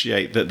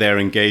appreciate that they're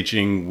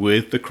engaging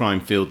with the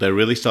crime field. They're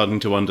really starting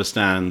to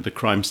understand the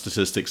crime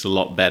statistics a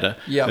lot better.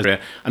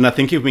 Yeah. And I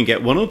think if we can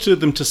get one or two of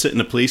them to sit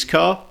in a police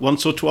car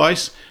once or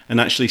twice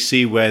and actually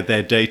see where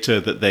their data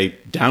that they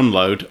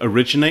download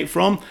originate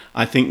from,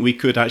 I think we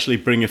could actually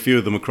bring a few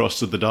of them across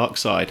to the dark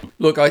side.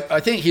 Look, I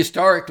think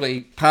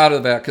historically part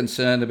of our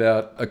concern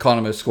about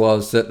economists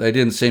was that they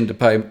didn't seem to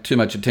pay too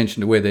much attention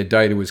to where their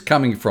data was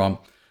coming from.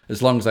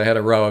 As long as they had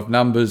a row of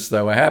numbers,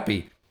 they were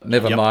happy.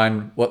 Never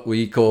mind what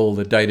we call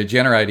the data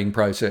generating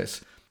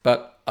process.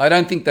 But I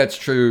don't think that's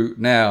true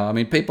now. I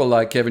mean, people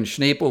like Kevin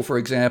Schneepel, for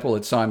example,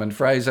 at Simon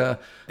Fraser,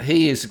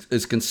 he is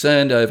as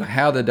concerned over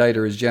how the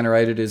data is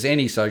generated as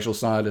any social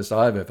scientist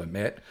I've ever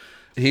met.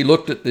 He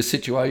looked at the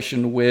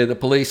situation where the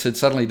police had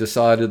suddenly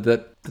decided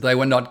that they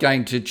were not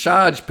going to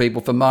charge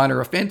people for minor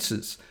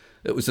offences.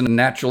 It was a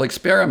natural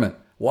experiment.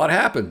 What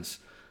happens?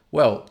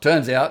 Well,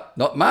 turns out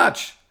not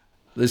much.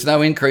 There's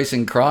no increase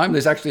in crime.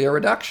 There's actually a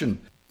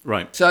reduction.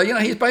 Right. So,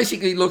 he's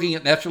basically looking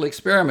at natural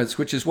experiments,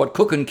 which is what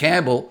Cook and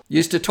Campbell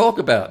used to talk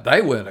about.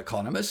 They weren't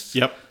economists.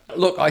 Yep.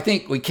 Look, I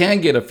think we can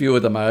get a few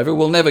of them over.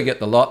 We'll never get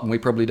the lot, and we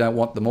probably don't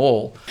want them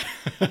all.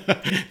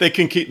 They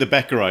can keep the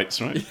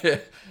Beckerites, right?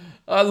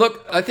 Yeah.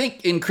 Look, I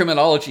think in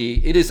criminology,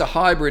 it is a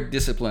hybrid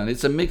discipline.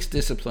 It's a mixed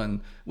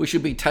discipline. We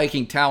should be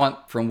taking talent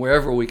from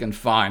wherever we can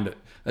find it.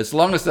 As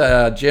long as they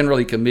are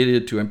generally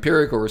committed to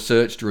empirical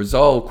research to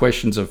resolve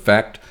questions of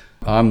fact,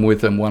 I'm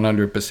with them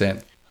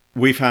 100%.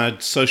 We've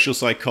had social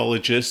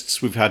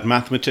psychologists, we've had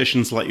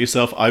mathematicians like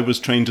yourself. I was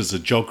trained as a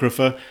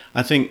geographer.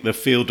 I think the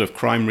field of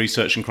crime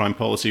research and crime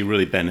policy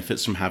really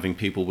benefits from having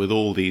people with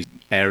all these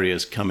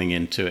areas coming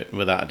into it,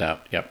 without a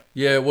doubt. Yep.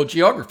 Yeah, well,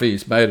 geography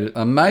has made an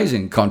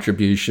amazing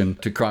contribution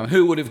to crime.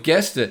 Who would have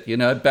guessed it?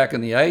 Back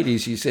in the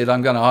 80s, you said,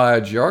 I'm going to hire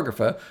a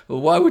geographer. Well,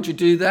 why would you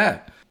do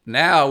that?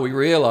 Now we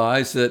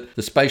realise that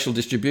the spatial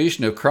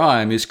distribution of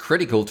crime is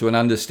critical to an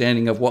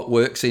understanding of what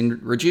works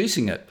in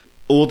reducing it.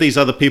 All these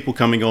other people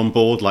coming on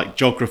board, like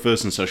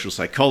geographers and social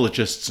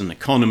psychologists and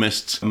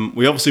economists,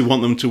 we obviously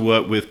want them to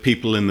work with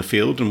people in the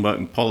field and work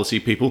with policy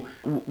people.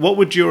 What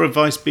would your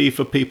advice be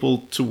for people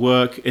to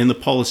work in the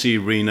policy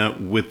arena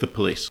with the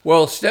police?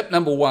 Well, step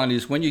number one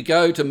is when you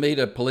go to meet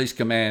a police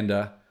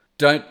commander,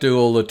 don't do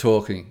all the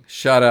talking.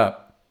 Shut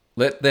up.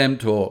 Let them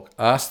talk.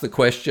 Ask the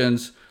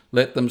questions.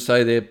 Let them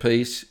say their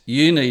piece.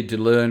 You need to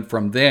learn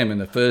from them in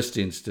the first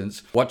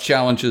instance what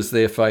challenges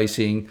they're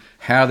facing,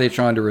 how they're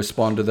trying to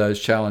respond to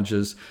those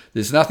challenges.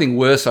 There's nothing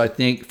worse, I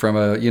think, from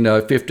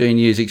a 15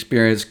 years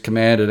experience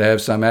commander to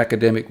have some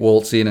academic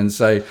waltz in and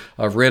say,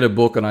 I've read a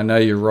book and I know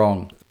you're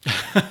wrong.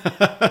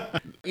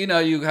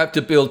 You have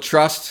to build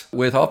trust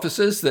with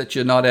officers that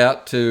you're not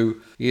out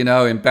to,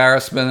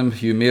 embarrass them,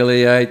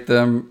 humiliate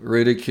them,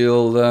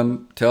 ridicule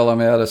them, tell them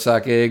how to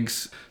suck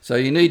eggs. So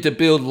you need to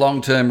build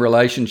long-term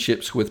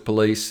relationships with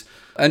police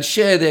and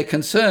share their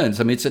concerns.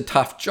 I mean, it's a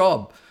tough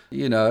job.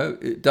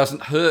 It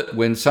doesn't hurt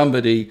when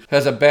somebody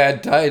has a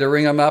bad day to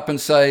ring them up and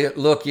say,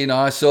 look,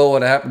 I saw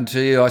what happened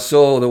to you. I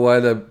saw the way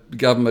the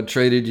government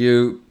treated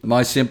you.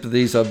 My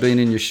sympathies, I've been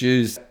in your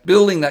shoes.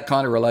 Building that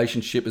kind of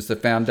relationship is the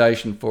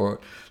foundation for it.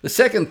 The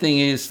second thing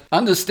is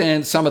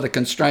understand some of the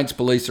constraints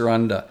police are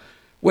under.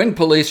 When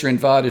police are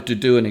invited to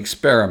do an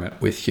experiment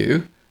with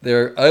you,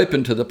 they're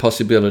open to the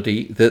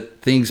possibility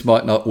that things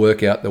might not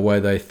work out the way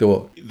they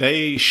thought.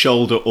 They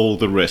shoulder all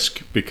the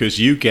risk because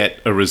you get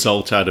a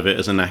result out of it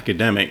as an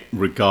academic,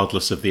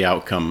 regardless of the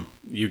outcome.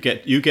 You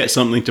get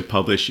something to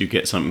publish, you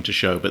get something to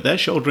show, but they're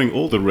shouldering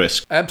all the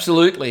risk.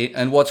 Absolutely.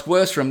 And what's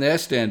worse from their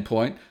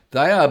standpoint,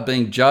 they are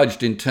being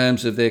judged in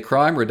terms of their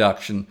crime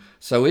reduction.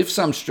 So if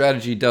some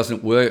strategy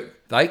doesn't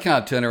work, they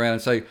can't turn around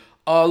and say,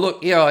 oh,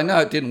 look, yeah, I know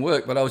it didn't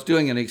work, but I was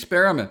doing an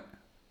experiment.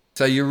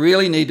 So you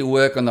really need to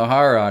work on the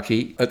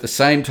hierarchy at the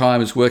same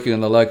time as working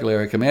on the local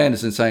area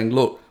commanders and saying,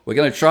 look, we're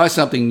going to try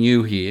something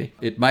new here.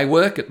 It may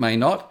work, it may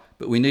not,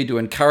 but we need to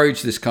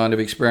encourage this kind of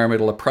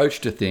experimental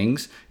approach to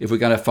things if we're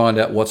going to find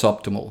out what's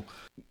optimal.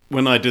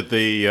 When I did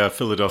the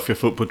Philadelphia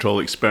Foot Patrol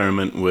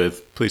experiment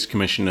with Police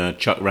Commissioner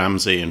Chuck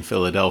Ramsey in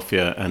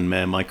Philadelphia and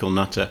Mayor Michael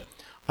Nutter,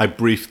 I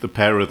briefed the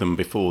pair of them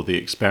before the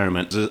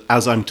experiment.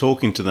 As I'm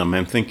talking to them,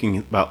 I'm thinking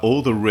about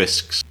all the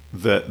risks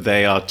that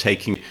they are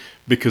taking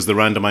because the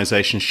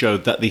randomization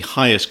showed that the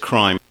highest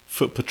crime,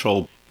 foot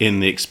patrol, in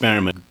the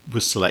experiment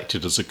was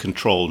selected as a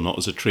control, not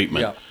as a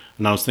treatment. Yeah.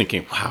 And I was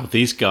thinking, wow,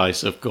 these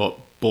guys have got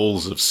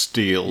balls of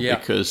steel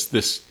because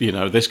this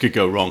could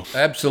go wrong.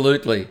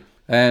 Absolutely.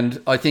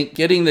 And I think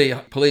getting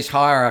the police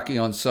hierarchy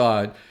on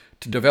side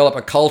to develop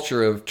a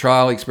culture of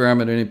trial,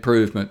 experiment and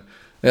improvement,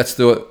 that's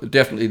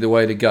definitely the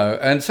way to go.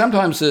 And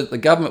sometimes the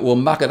government will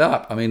muck it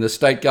up. I mean, the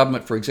state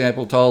government, for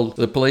example, told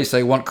the police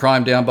they want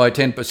crime down by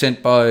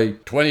 10% by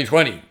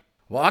 2020.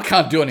 Well, I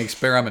can't do an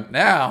experiment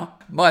now.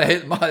 My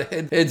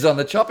head's on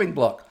the chopping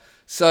block.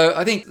 So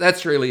I think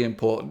that's really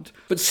important.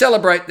 But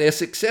celebrate their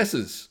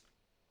successes.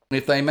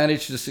 If they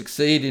manage to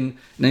succeed in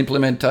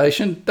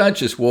implementation, don't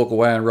just walk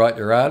away and write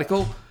your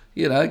article.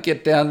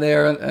 Get down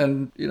there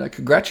and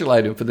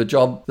congratulate them for the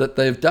job that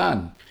they've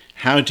done.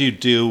 How do you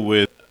deal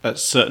with a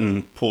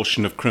certain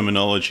portion of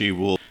criminology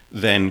will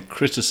then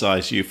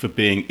criticize you for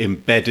being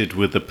embedded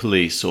with the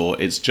police, or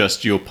it's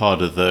just you're part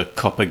of the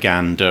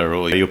propaganda,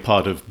 or you're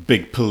part of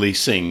big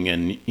policing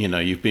and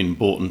you've been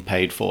bought and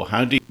paid for?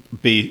 How do you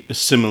be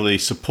similarly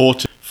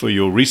supportive for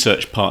your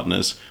research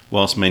partners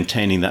whilst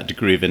maintaining that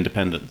degree of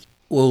independence?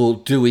 Well,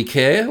 do we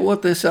care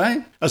what they're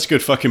saying? That's a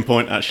good fucking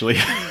point, actually.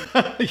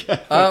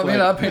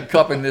 I've been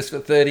copping this for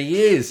 30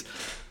 years.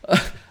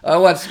 I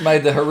once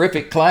made the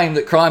horrific claim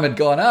that crime had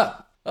gone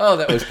up. Oh,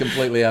 that was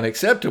completely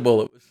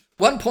unacceptable.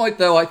 One point,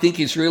 though, I think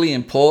is really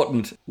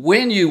important.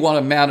 When you want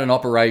to mount an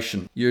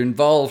operation, you're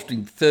involved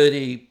in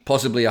 30,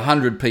 possibly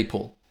 100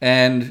 people,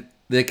 and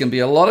there can be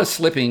a lot of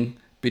slipping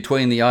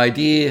between the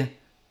idea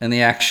and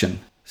the action.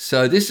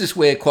 So this is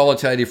where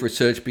qualitative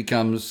research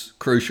becomes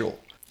crucial.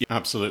 Yeah,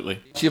 absolutely.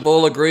 If you've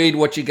all agreed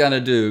what you're going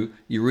to do,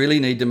 you really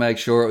need to make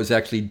sure it was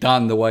actually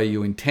done the way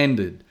you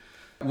intended.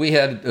 We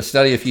had a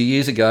study a few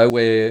years ago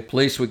where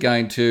police were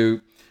going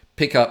to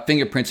pick up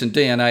fingerprints and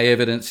DNA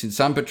evidence in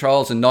some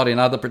patrols and not in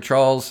other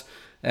patrols,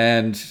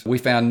 and we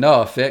found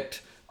no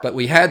effect. But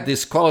we had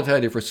this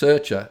qualitative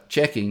researcher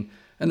checking,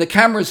 and the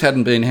cameras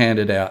hadn't been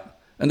handed out,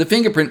 and the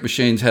fingerprint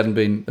machines hadn't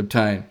been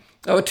obtained.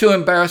 They were too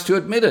embarrassed to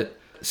admit it.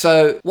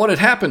 So what had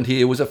happened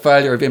here was a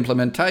failure of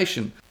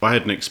implementation. I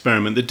had an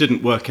experiment that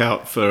didn't work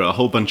out for a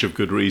whole bunch of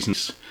good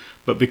reasons.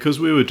 But because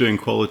we were doing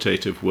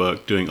qualitative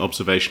work, doing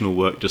observational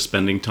work, just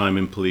spending time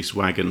in police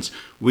wagons,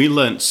 we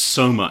learnt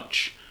so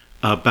much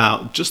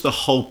about just the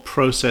whole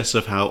process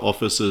of how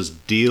officers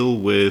deal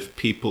with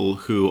people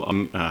who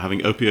are having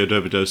opioid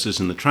overdoses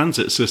in the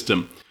transit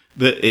system,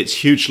 that it's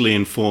hugely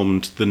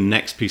informed the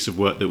next piece of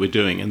work that we're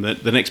doing. And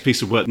that the next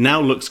piece of work now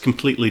looks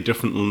completely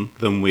different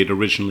than we'd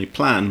originally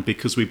planned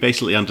because we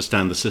basically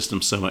understand the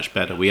system so much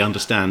better. We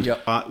understand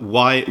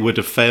why it would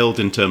have failed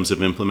in terms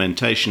of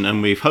implementation,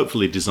 and we've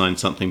hopefully designed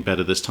something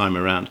better this time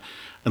around.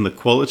 And the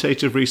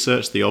qualitative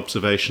research, the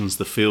observations,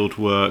 the field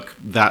work,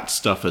 that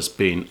stuff has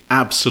been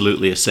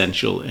absolutely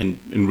essential in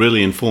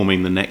really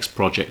informing the next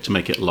project to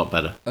make it a lot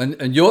better.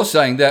 And you're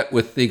saying that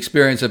with the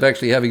experience of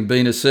actually having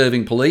been a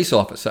serving police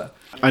officer.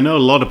 I know a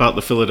lot about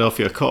the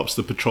Philadelphia cops,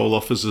 the patrol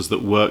officers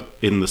that work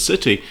in the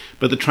city,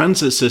 but the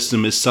transit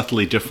system is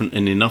subtly different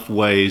in enough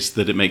ways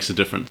that it makes a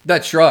difference.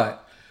 That's right.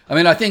 I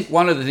mean, I think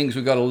one of the things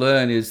we've got to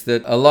learn is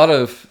that a lot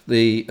of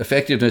the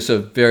effectiveness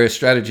of various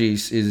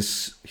strategies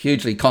is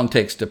hugely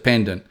context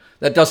dependent.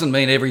 That doesn't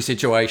mean every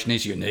situation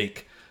is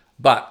unique,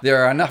 but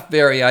there are enough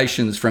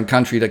variations from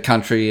country to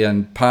country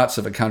and parts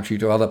of a country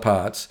to other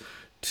parts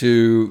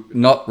to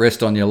not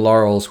rest on your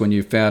laurels when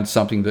you've found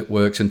something that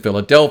works in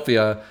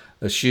Philadelphia,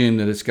 assume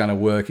that it's going to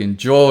work in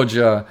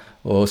Georgia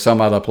or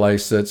some other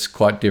place that's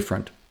quite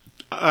different.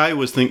 I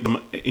always think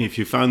if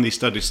you found these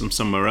studies from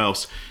somewhere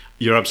else,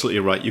 you're absolutely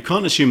right. You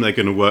can't assume they're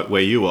going to work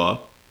where you are,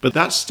 but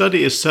that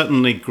study is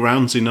certainly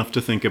grounds enough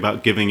to think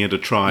about giving it a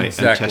try and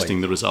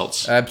testing the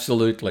results.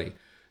 Absolutely.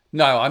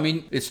 No, I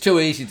mean, it's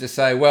too easy to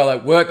say, well,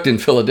 it worked in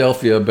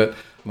Philadelphia, but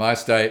my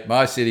state,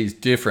 my city's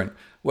different.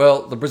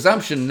 Well, the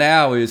presumption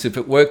now is if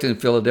it worked in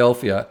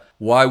Philadelphia,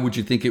 why would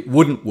you think it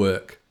wouldn't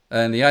work?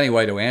 And the only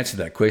way to answer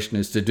that question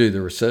is to do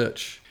the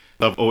research.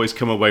 I've always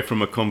come away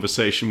from a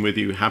conversation with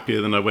you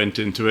happier than I went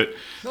into it.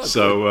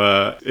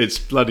 It's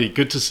bloody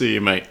good to see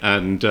you, mate.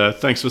 And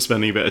thanks for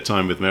spending a bit of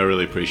time with me. I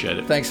really appreciate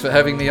it. Thanks for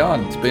having me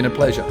on. It's been a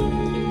pleasure.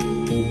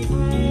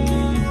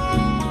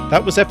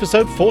 That was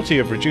episode 40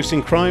 of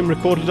Reducing Crime,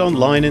 recorded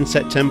online in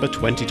September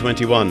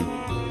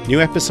 2021.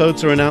 New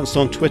episodes are announced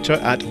on Twitter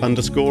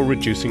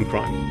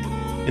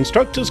 @_reducingcrime.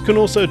 Instructors can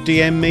also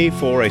DM me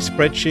for a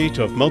spreadsheet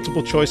of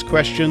multiple choice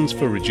questions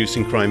for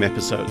Reducing Crime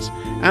episodes.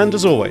 And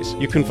as always,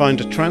 you can find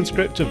a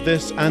transcript of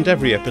this and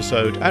every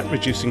episode at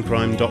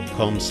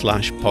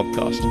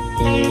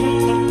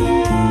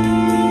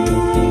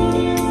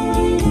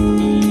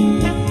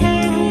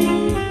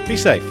reducingcrime.com/podcast. Be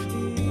safe,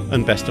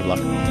 and best of luck.